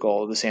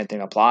pharmaceutical, the same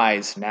thing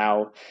applies.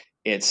 Now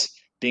it's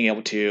being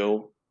able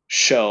to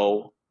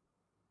show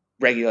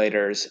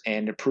regulators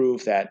and to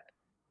prove that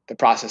the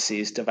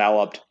processes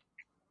developed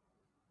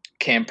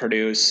can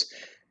produce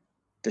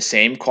the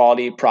same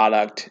quality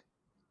product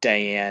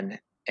day in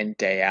and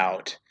day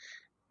out.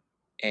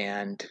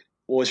 And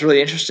what was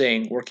really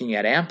interesting working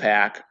at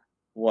Ampak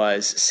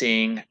was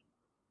seeing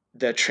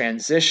the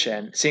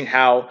transition, seeing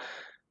how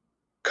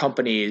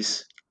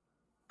companies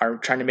are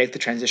trying to make the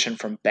transition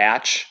from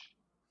batch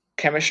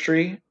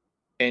chemistry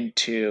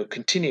into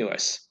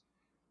continuous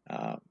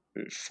uh,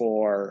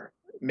 for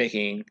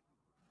making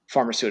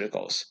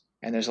pharmaceuticals.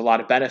 And there's a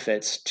lot of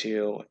benefits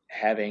to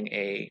having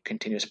a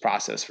continuous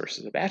process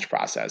versus a batch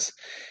process.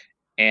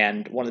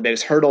 And one of the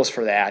biggest hurdles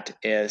for that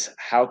is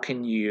how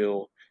can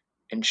you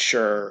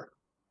ensure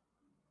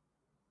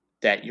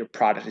that your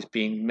product is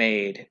being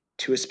made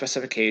to its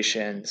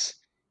specifications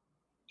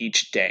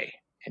each day?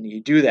 And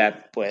you do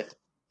that with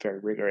very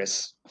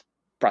rigorous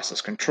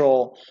process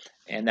control,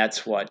 and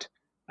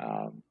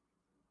um,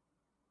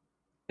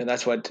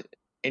 that's what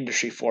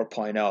Industry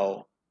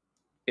 4.0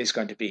 is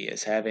going to be: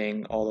 is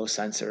having all those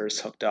sensors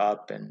hooked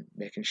up and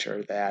making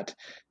sure that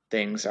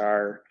things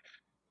are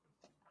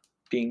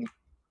being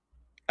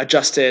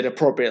adjusted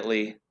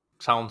appropriately.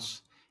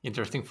 Sounds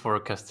interesting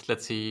forecast.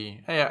 Let's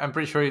see. Yeah, I'm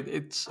pretty sure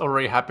it's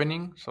already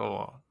happening.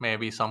 So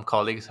maybe some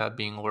colleagues have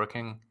been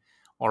working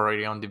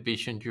already on the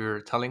vision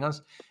you're telling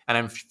us. And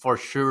I'm for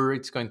sure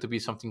it's going to be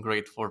something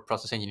great for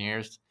process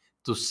engineers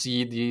to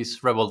see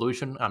this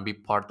revolution and be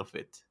part of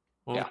it.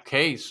 Yeah.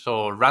 Okay,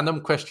 so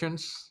random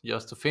questions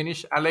just to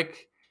finish.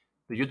 Alec,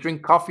 Do you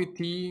drink coffee,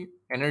 tea,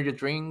 energy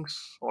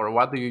drinks, or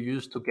what do you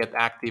use to get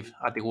active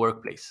at the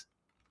workplace?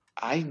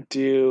 I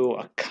do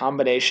a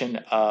combination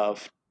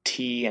of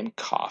tea and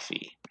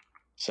coffee.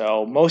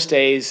 So most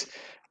days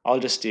I'll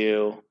just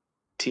do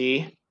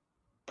tea,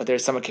 but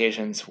there's some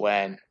occasions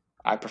when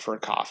I prefer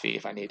coffee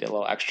if I need a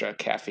little extra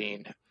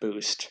caffeine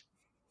boost.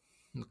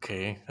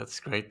 Okay, that's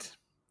great.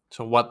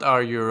 So, what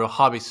are your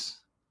hobbies?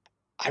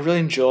 I really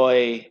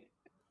enjoy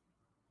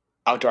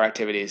outdoor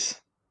activities.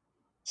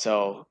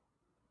 So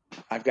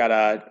I've got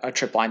a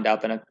trip lined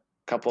up in a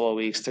couple of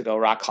weeks to go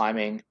rock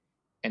climbing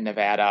in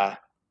Nevada,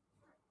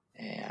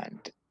 and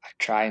I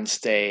try and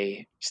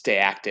stay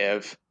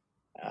active.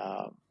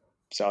 Um,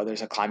 so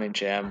there's a climbing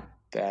gym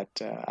that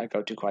I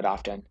go to quite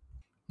often.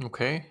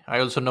 Okay, I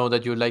also know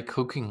that you like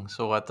cooking.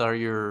 So, what are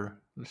your,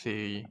 let's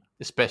say,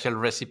 special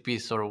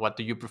recipes, or what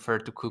do you prefer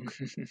to cook?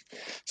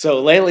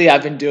 So lately,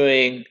 I've been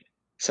doing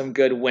some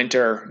good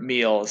winter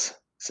meals.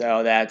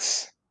 So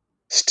that's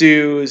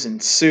stews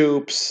and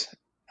soups,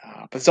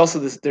 but it's also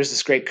there's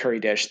this great curry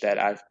dish that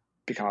I've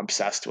become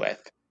obsessed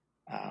with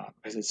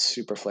because it's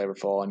super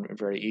flavorful and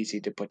very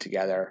easy to put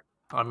together.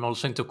 I'm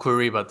also into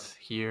curry, but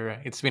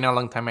here it's been a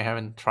long time I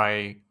haven't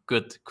tried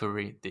good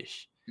curry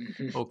dish.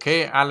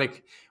 Okay,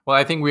 Alec. Well,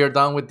 I think we are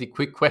done with the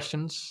quick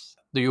questions.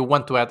 Do you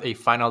want to add a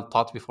final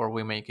thought before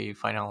we make a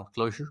final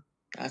closure?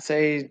 I'd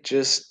say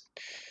just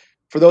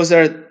for those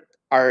that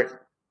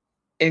are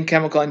in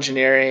chemical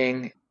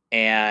engineering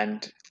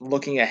and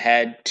looking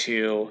ahead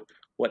to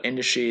what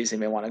industries they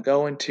may want to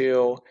go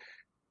into,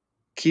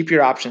 keep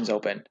your options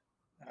open.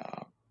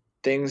 Uh,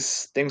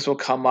 things will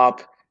come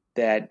up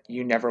that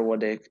you never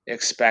would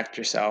expect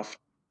yourself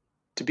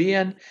to be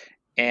in,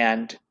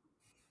 and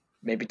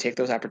maybe take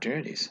those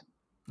opportunities.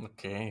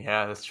 Okay,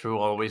 yeah, that's true.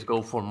 Always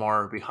go for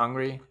more, be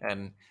hungry,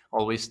 and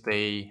always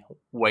stay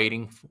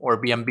waiting or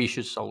be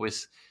ambitious.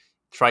 Always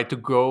try to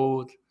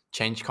grow,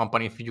 change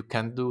company if you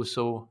can do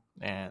so.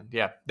 And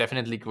yeah,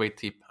 definitely great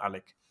tip,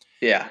 Alec.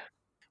 Yeah,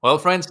 Well,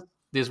 friends,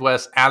 this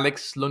was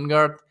Alex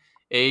Slungaard,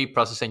 a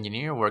process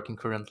engineer working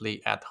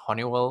currently at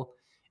Honeywell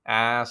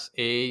as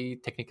a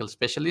technical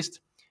specialist.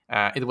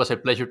 It was a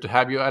pleasure to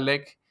have you,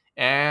 Alec.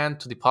 And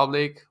to the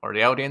public or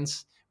the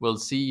audience, we'll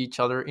see each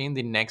other in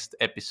the next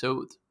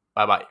episode.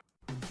 Bye bye.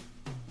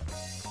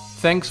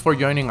 Thanks for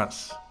joining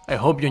us. I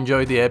hope you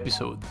enjoyed the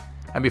episode.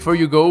 And before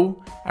you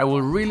go, I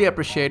will really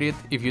appreciate it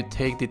if you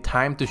take the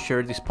time to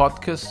share this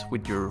podcast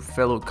with your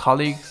fellow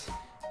colleagues,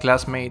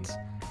 classmates,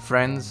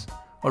 friends,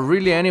 or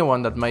really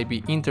anyone that might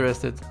be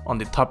interested on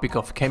the topic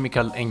of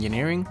chemical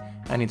engineering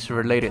and its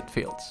related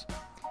fields.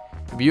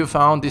 If you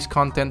found this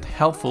content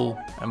helpful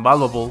and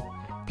valuable,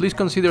 please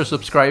consider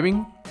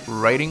subscribing,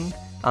 rating,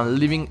 and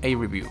leaving a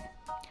review.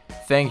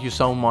 Thank you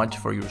so much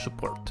for your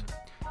support.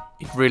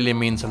 It really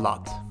means a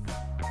lot.